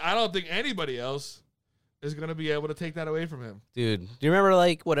 And I don't think anybody else is going to be able to take that away from him. Dude, do you remember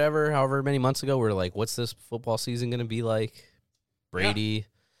like however many months ago, we were like, what's this football season going to be like? Brady,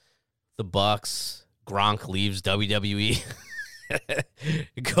 the Bucks, Gronk leaves WWE,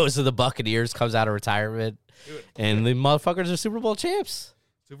 goes to the Buccaneers, comes out of retirement, Dude. and the motherfuckers are Super Bowl champs.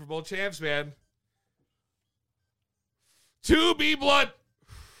 Super Bowl champs, man. To be blunt,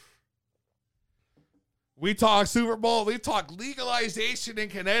 we talk Super Bowl, we talk legalization in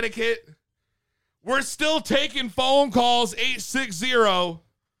Connecticut. We're still taking phone calls,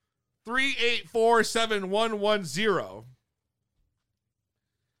 860-384-7110.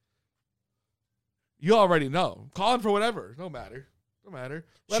 You already know. Calling for whatever. No matter.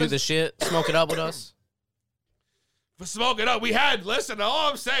 Shoot the shit, smoke it up with us. Smoke it up. We had, listen, all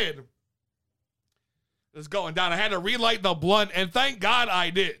I'm saying is going down. I had to relight the blunt, and thank God I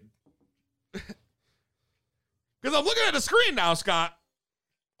did. Because I'm looking at the screen now, Scott.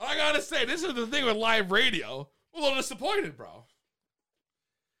 I gotta say, this is the thing with live radio. I'm a little disappointed, bro.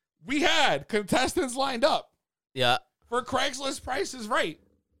 We had contestants lined up Yeah. for Craigslist Price is Right.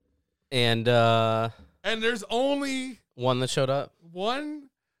 And And there's only One that showed up. one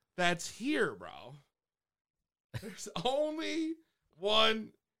that's here, bro. There's only one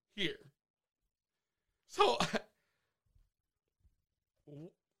here. So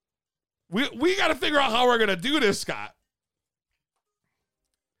we got to figure out how we're going to do this, Scott.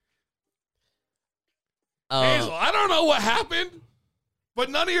 Hazel, I don't know what happened, but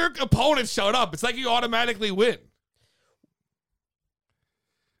none of your opponents showed up. It's like you automatically win.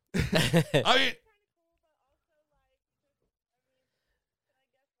 I mean,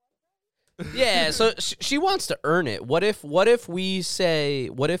 Yeah, so she wants to earn it. What if you say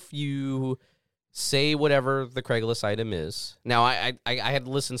whatever the Craigslist item is? Now, I had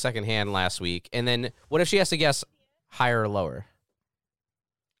to listen secondhand last week, and then what if she has to guess higher or lower?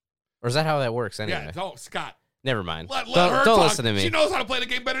 Or is that how that works anyway? yeah, don't, Scott. Never mind. Let don't her talk. listen to me. She knows how to play the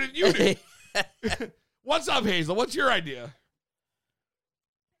game better than you do. What's up, Hazel? What's your idea?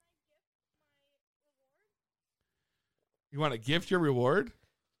 You want to gift your reward?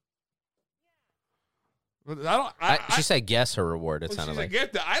 She said guess her reward, it sounded like.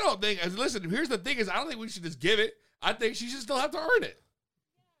 Gift it. I don't think, listen, here's the thing is, I don't think we should just give it. I think she should still have to earn it.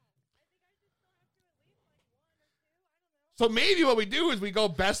 So maybe what we do is we go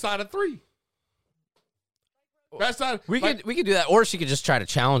best out of 3. Best out. We could do that, or she could just try to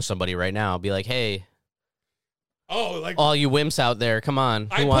challenge somebody right now. Be like, hey, all you wimps out there, come on,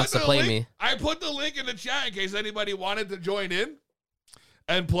 who wants to play me? I put the link in the chat in case anybody wanted to join in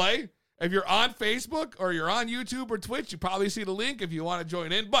and play. If you're on Facebook or you're on YouTube or Twitch, you probably see the link if you want to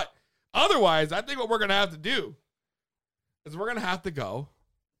join in. But otherwise, I think what we're going to have to do is we're going to have to go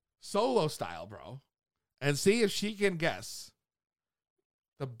solo style, bro, and see if she can guess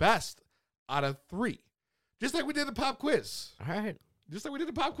the best out of 3. Just like we did the pop quiz. All right. Just like we did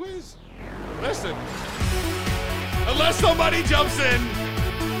the pop quiz. Listen, unless somebody jumps in,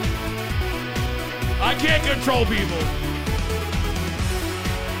 I can't control people.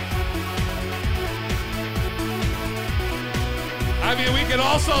 I mean, we can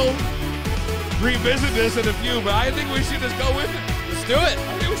also revisit this in a few, but I think we should just go with it. Let's do it.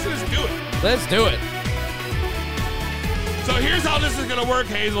 I think we should just do it. Let's do it. So here's how this is going to work,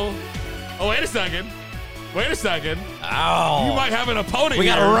 Hazel. Oh, wait a second. Oh. You might have an opponent We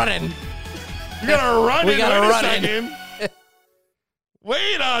got here. to run in. You got to run We in. gotta Wait run a in. second.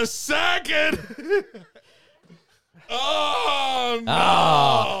 Wait a second. Oh, no.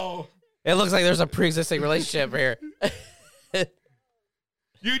 Oh. It looks like there's a pre-existing relationship here.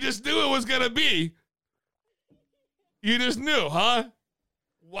 You just knew it was going to be. You just knew, huh?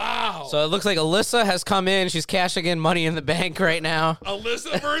 Wow. So it looks like Alyssa has come in. She's cashing in money in the bank right now.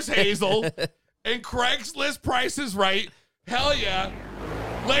 Alyssa versus Hazel. And Craigslist Price is Right. Hell yeah.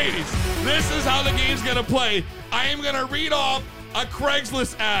 Ladies, this is how the game's going to play. I am going to read off a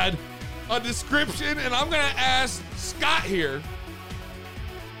Craigslist ad, a description, and I'm going to ask Scott here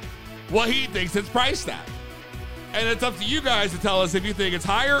what he thinks it's priced at. And it's up to you guys to tell us if you think it's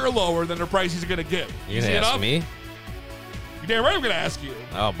higher or lower than the price he's going to give. You're going to ask me? You're damn right I'm going to ask you.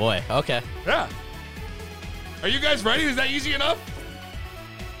 Oh, boy. Okay. Yeah. Are you guys ready? Is that easy enough?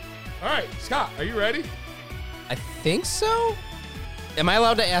 All right, Scott, are you ready? I think so. Am I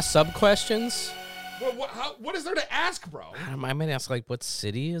allowed to ask sub-questions? Well, what is there to ask, bro? I might ask, like, what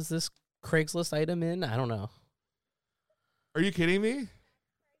city is this Craigslist item in? I don't know. Are you kidding me?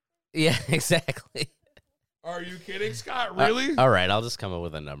 Yeah, exactly. Are you kidding, Scott? Really? All right, I'll just come up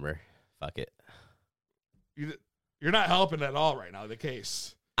with a number. Fuck it. You're not helping at all right now, the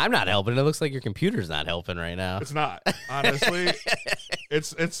case. I'm not helping. It looks like your computer's not helping right now. It's not, honestly.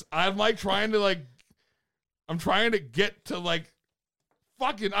 I'm like trying to get to like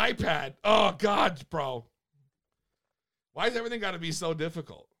fucking iPad. Oh, God, bro. Why has everything got to be so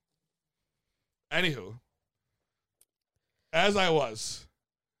difficult? Anywho, as I was.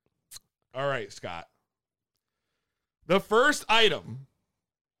 All right, Scott. The first item,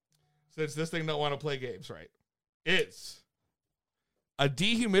 since this thing don't want to play games, right, is a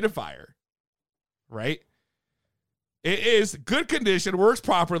dehumidifier, right? It is good condition, works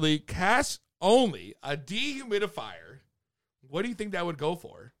properly, cash only, a dehumidifier. What do you think that would go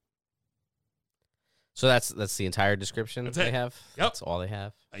for? So that's the entire description That's they it. have? Yep. That's all they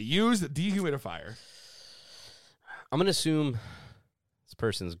have? A used dehumidifier. I'm going to assume this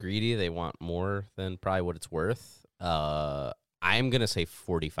person's greedy. They want more than probably what it's worth. I'm going to say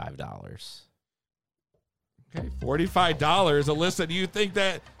 $45. Okay, $45. Alyssa, do you think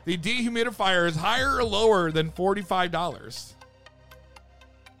that the dehumidifier is higher or lower than $45?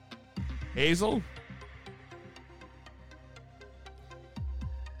 Hazel?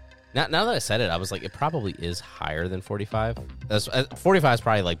 Now that I said it, I was like, it probably is higher than 45. 45 is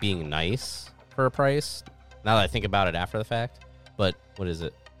probably like being nice. for a price. Now that I think about it after the fact. But what is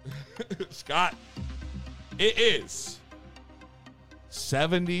it? Scott, it is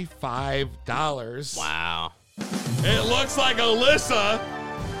 $75. Wow. It looks like Alyssa.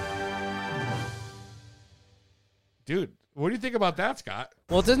 Dude, what do you think about that, Scott?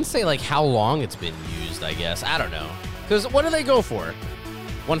 Well, it doesn't say like how long it's been used, I guess. I don't know. Because what do they go for?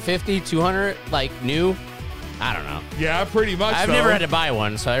 150, 200, like new? I don't know. Yeah, pretty much. I've never had to buy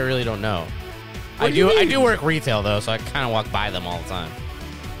one, so I really don't know. I do work retail though, so I kind of walk by them all the time.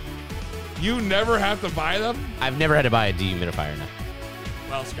 You never have to buy them? I've never had to buy a dehumidifier now.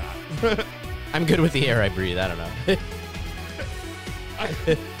 Well, Scott. I'm good with the air I breathe. I don't know.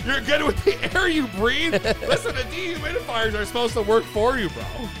 You're good with the air you breathe? Listen, the dehumidifiers are supposed to work for you, bro.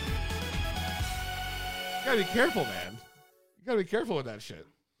 You gotta be careful, man. You gotta be careful with that shit.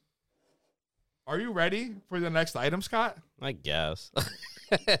 Are you ready for the next item, Scott? I guess.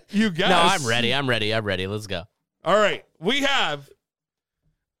 You guess? No, I'm ready. Let's go. All right. We have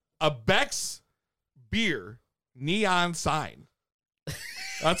a Beck's beer neon sign.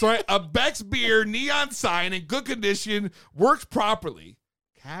 That's right. A Beck's beer neon sign in good condition, works properly.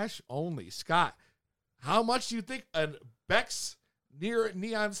 Cash only. Scott, how much do you think a Beck's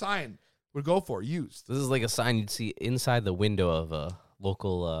neon sign would go for used? This is like a sign you'd see inside the window of a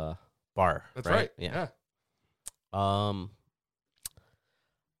local bar. That's right. Yeah.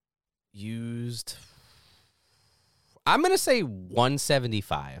 Used. I'm gonna say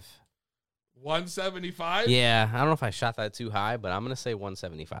 175. 175? Yeah, I don't know if I shot that too high, but I'm gonna say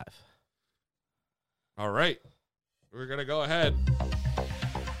 175. All right. We're gonna go ahead.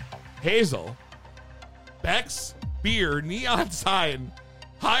 Hazel, Beck's beer neon sign,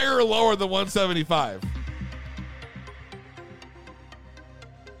 higher or lower than 175?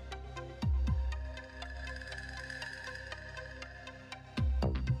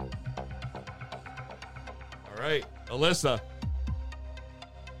 All right, Alyssa.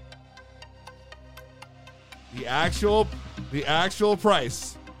 The actual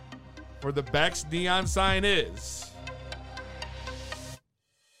price for the Beck's neon sign is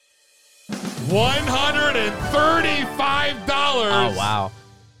 $135. Oh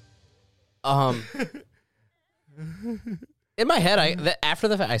wow. In my head, after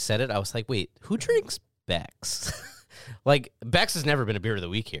the fact I said it, I was like, wait, who drinks Beck's? Like, Beck's has never been a beer of the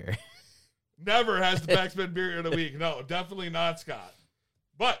week here. Never has the Beck's been beer of the week. No, definitely not, Scott.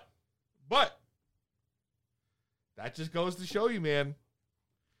 But that just goes to show you, man.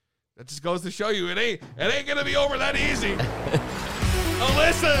 That just goes to show you it ain't gonna be over that easy.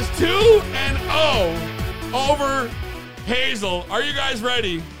 Alyssa's 2-0 over Hazel. Are you guys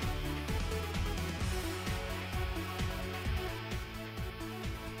ready?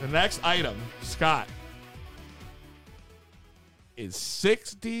 The next item, Scott, is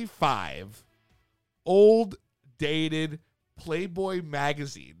 65 old dated Playboy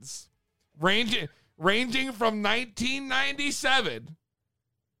magazines, ranging from 1997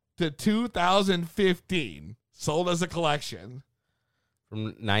 to 2015, sold as a collection.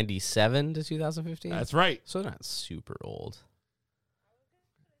 From 97 to 2015? That's right. So not super old.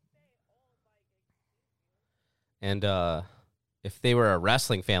 And if they were a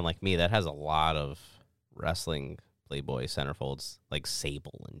wrestling fan like me, that has a lot of wrestling Playboy centerfolds, like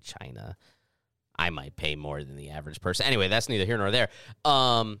Sable and China, I might pay more than the average person. Anyway, that's neither here nor there.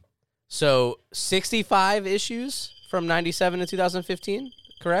 So 65 issues from 97 to 2015,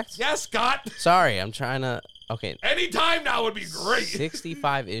 correct? Yes, Scott. Sorry, I'm trying to... Okay. Anytime now would be great.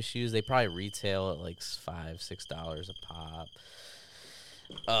 65 issues. They probably retail at like $5-6 a pop.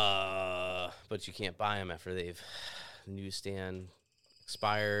 But you can't buy them after they've newsstand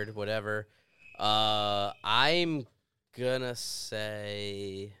expired, whatever. I'm gonna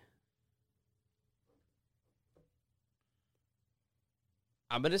say...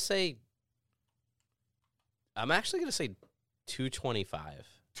 I'm actually gonna say 225.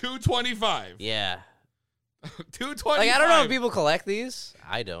 225. Yeah. 225. Like, I don't know if people collect these.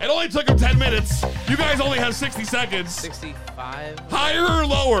 I don't. It only took them 10 minutes. You guys only have 60 seconds. 65. Higher or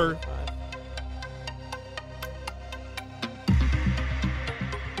lower? 65.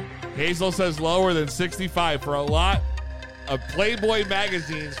 Hazel says lower than 65 for a lot of Playboy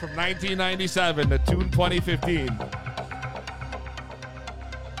magazines from 1997 to 2015.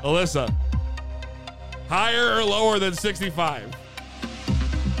 Alyssa, higher or lower than 65?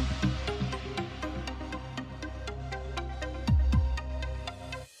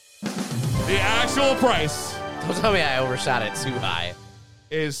 The actual price. Don't tell me I overshot it too high.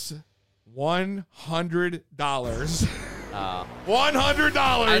 Is $100. $100. I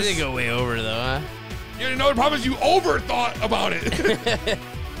didn't go way over though, huh? You know, the problem is you overthought about it.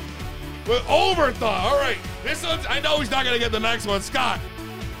 With Overthought. All right. This one's, I know he's not going to get the next one. Scott,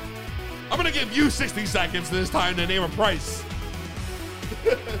 I'm going to give you 60 seconds this time to name a price.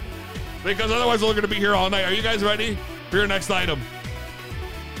 Because otherwise we're going to be here all night. Are you guys ready for your next item?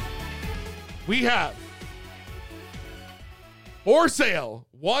 We have for sale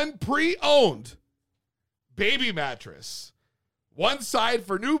one pre-owned baby mattress. One side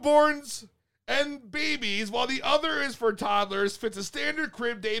for newborns and babies, while the other is for toddlers. Fits a standard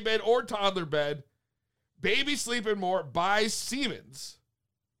crib, daybed, or toddler bed. Baby Sleep and More by Siemens.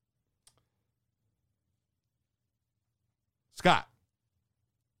 Scott.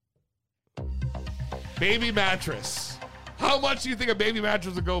 Baby mattress. How much do you think a baby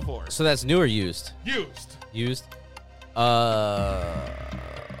mattress would go for? So that's new or used? Used. Used.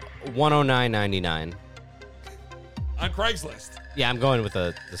 $109.99. On Craigslist. Yeah, I'm going with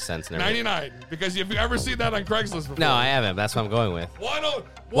the cents and everything. 99. Because have you ever seen that on Craigslist before? No, I haven't. That's what I'm going with.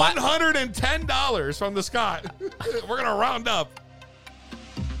 $110 from the Scott. We're going to round up.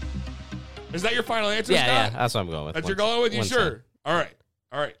 Is that your final answer, Yeah, Scott? yeah, that's what I'm going with. That you're going with? You sure? All right.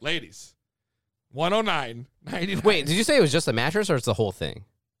 All right, ladies. $109.99. Wait, did you say it was just a mattress or it's the whole thing?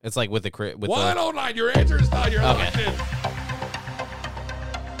 It's like with the crib. With $109. Your answer is done. You're locked in.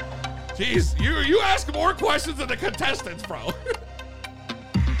 Jeez, you ask more questions than the contestants, bro.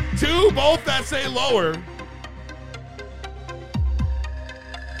 Two, both that say lower.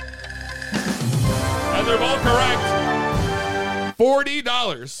 And they're both correct.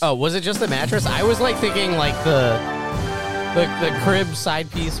 $40. Oh, was it just the mattress? I was like thinking like the crib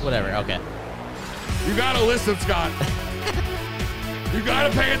side piece, whatever. Okay. You gotta listen, Scott. You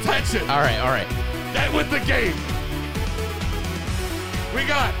gotta pay attention. All right. Get with the game. We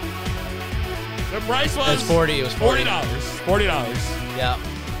got the price was It's 40. It was $40. $40. Yeah.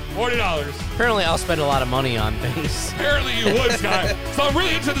 $40. Apparently, I'll spend a lot of money on things. Apparently you would, Scott. So I'm really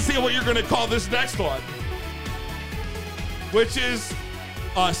interested to see what you're gonna call this next one, which is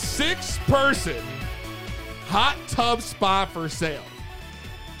a 6-person hot tub spa for sale.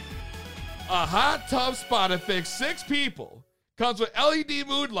 A hot tub spa to fix 6 people. Comes with LED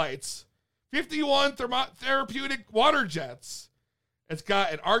mood lights, 51 therapeutic water jets. It's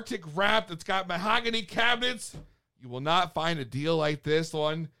got an Arctic wrap. It's got mahogany cabinets. You will not find a deal like this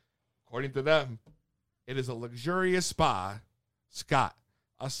one. According to them, it is a luxurious spa. Scott,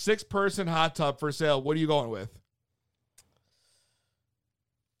 a 6-person hot tub for sale. What are you going with?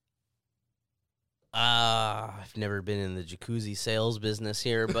 I've never been in the jacuzzi sales business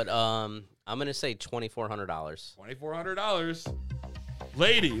here, but I'm gonna say $2,400. $2,400.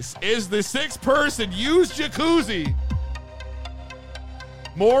 Ladies, is the 6-person used jacuzzi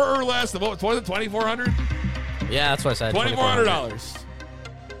more or less than what was it, $2,400? Yeah, that's what I said. $2,400.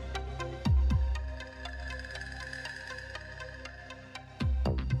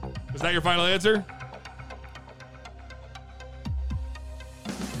 Is that your final answer?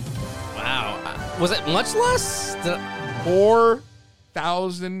 Wow. Was it much less?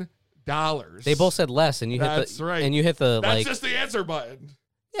 $4,000. They both said less, and you hit the right. And you hit the That's like. just the answer button.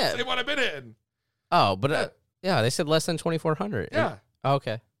 Yeah. Say what I've been in. Oh, but yeah, they said less than 2,400. Yeah.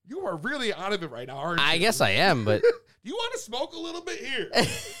 Okay. You are really out of it right now, aren't you? I guess I am, but You want to smoke a little bit here? Why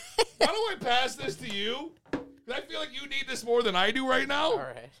don't I pass this to you? Because I feel like you need this more than I do right now. all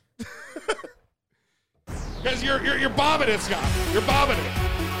right. Because you're bobbing it, Scott. You're bobbing it.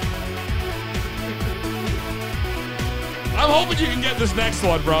 I'm hoping you can get this next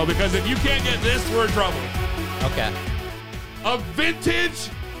one, bro, because if you can't get this, we're in trouble. Okay. A vintage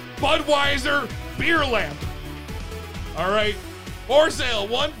Budweiser beer lamp. All right. For sale,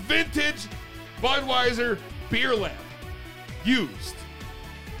 one vintage Budweiser beer lamp. Used.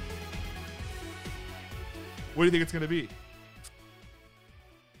 What do you think it's going to be?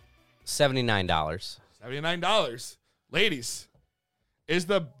 $79. $79. Ladies, is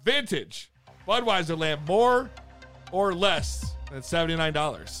the vintage Budweiser lamp more or less than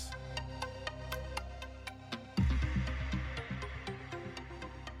 $79?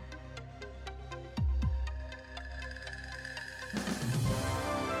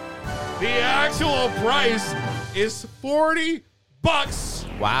 The actual price is $40.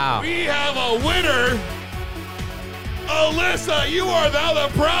 Wow. We have a winner. Alyssa, you are now the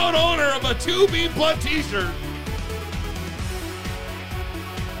proud owner of a 2B Blunt t-shirt.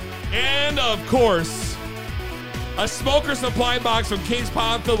 And, of course, a smoker supply box from King's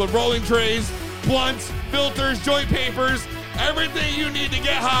Palm filled with rolling trays, blunts, filters, joint papers, everything you need to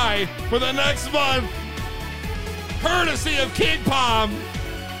get high for the next month. Courtesy of King Palm.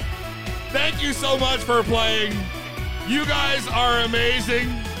 Thank you so much for playing. You guys are amazing.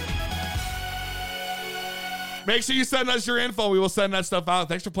 Make sure you send us your info. We will send that stuff out.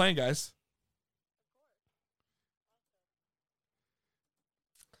 Thanks for playing, guys.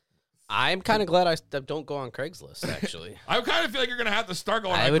 I'm kind of glad I don't go on Craigslist, actually. I kind of feel like you're going to have to start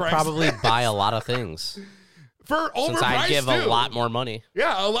going on Craigslist. I would probably buy a lot of things. For overpriced, since I give a lot more money.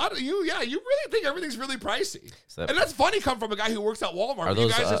 Yeah, a lot of you. Yeah, you really think everything's really pricey, and that's funny. Come from a guy who works at Walmart. You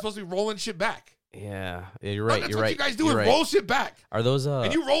guys are supposed to be rolling shit back. Yeah, you're right. That's you're what right. you guys do is roll shit back. Are those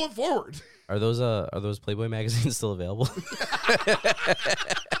and you roll it forward? Are those Playboy magazines still available?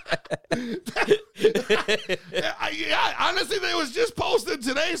 Yeah, honestly, they was just posted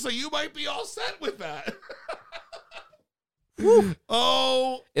today, so you might be all set with that.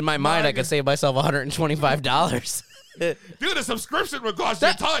 Oh, in my mind, I could save myself $125. Dude, a subscription would cost you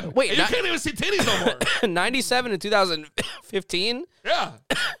a ton. Wait, you can't even see titties no more. 97 in 2015. Yeah,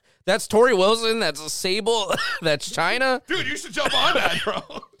 that's Tori Wilson. That's Sable. That's China. Dude, you should jump on that, bro.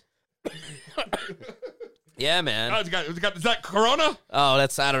 Yeah, man. Oh, is that Corona? Oh, I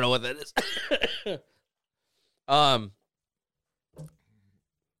don't know what that is.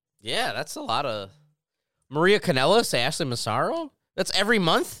 Yeah, that's a lot of. Maria Kanellis, Ashley Massaro. That's every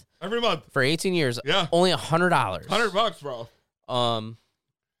month. Every month for 18 years. Yeah, only $100. $100, bro.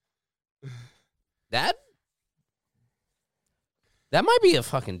 That might be a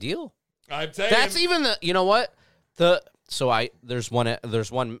fucking deal. I'm saying that's even the. You know what? There's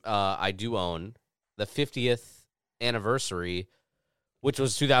one I do own, the 50th anniversary, which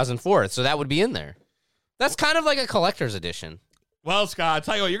was 2004. So that would be in there. That's kind of like a collector's edition. Well, Scott, I'll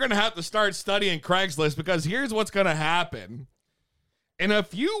tell you what, you're going to have to start studying Craigslist because here's what's going to happen. In a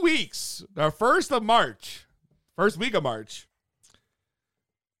few weeks, the first week of March,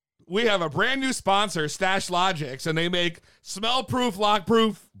 we have a brand new sponsor, Stash Logics, and they make smell-proof,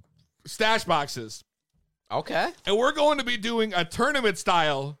 lock-proof stash boxes. Okay. And we're going to be doing a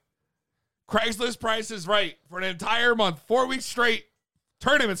tournament-style Craigslist Price is Right for an entire month, 4 weeks straight,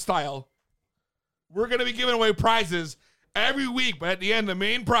 tournament style. We're going to be giving away prizes every week, but at the end, the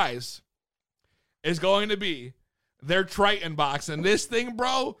main prize is going to be their Triton box. And this thing,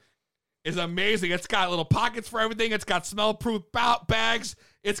 bro, is amazing. It's got little pockets for everything. It's got smell-proof bags.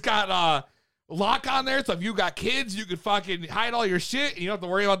 It's got lock on there, so if you got kids, you could fucking hide all your shit, and you don't have to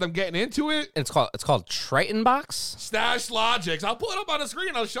worry about them getting into it. It's called Triton box? Stash Logics. I'll pull it up on the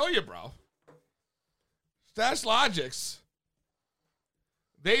screen. I'll show you, bro. Stash Logics.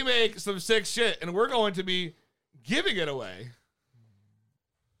 They make some sick shit, and we're going to be giving it away.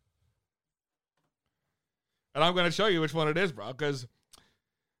 And I'm going to show you which one it is, bro, because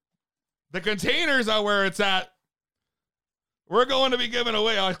the containers are where it's at. We're going to be giving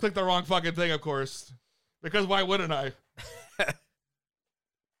away. I clicked the wrong fucking thing, of course, because why wouldn't I? I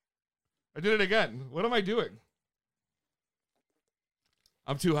did it again. What am I doing?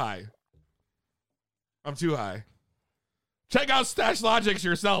 I'm too high. Check out Stash Logics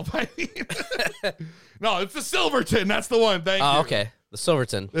yourself. No, it's the Silverton. That's the one. Thank you. Oh, okay. The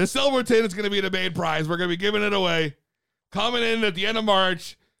Silverton. The Silverton is going to be the main prize. We're going to be giving it away. Coming in at the end of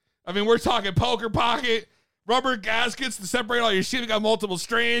March. I mean, we're talking poker pocket, rubber gaskets to separate all your shit. We got multiple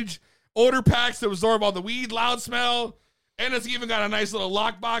strange odor packs to absorb all the weed, loud smell. And it's even got a nice little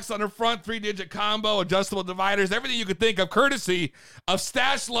lockbox on the front, 3-digit combo, adjustable dividers, everything you could think of, courtesy of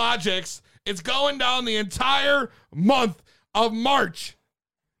Stash Logics. It's going down the entire month of March.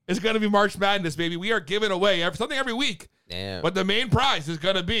 It's going to be March Madness, baby. We are giving away something every week. Damn. But the main prize is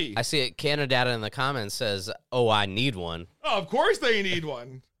going to be... I see it. Canada in the comments says, oh, I need one. Oh, of course they need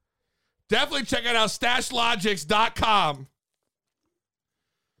one. Definitely check it out, StashLogics.com.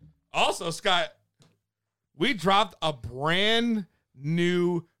 Also, Scott, we dropped a brand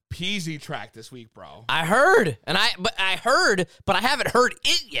new Peasy track this week, bro. I heard, but I haven't heard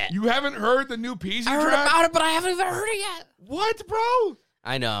it yet. You haven't heard the new Peasy track? I heard about it, but I haven't even heard it yet. What, bro?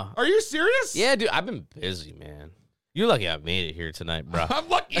 I know. Are you serious? Yeah, dude. I've been busy, man. You're lucky I made it here tonight, bro. I'm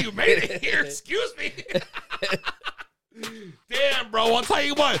lucky you made it here. Excuse me. Damn, bro. I'll tell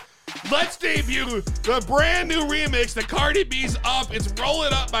you what. Let's debut the brand new remix. The Cardi B's Up. It's Roll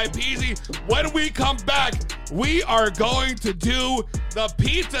It Up by Peasy. When we come back, we are going to do the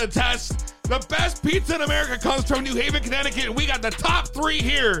pizza test. The best pizza in America comes from New Haven, Connecticut. And we got the top 3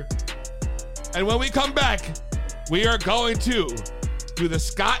 here. And when we come back, we are going to do the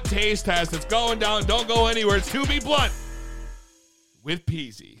Scott Taste Test. It's going down. Don't go anywhere. It's To Be Blunt with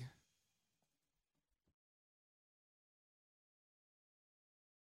Peasy.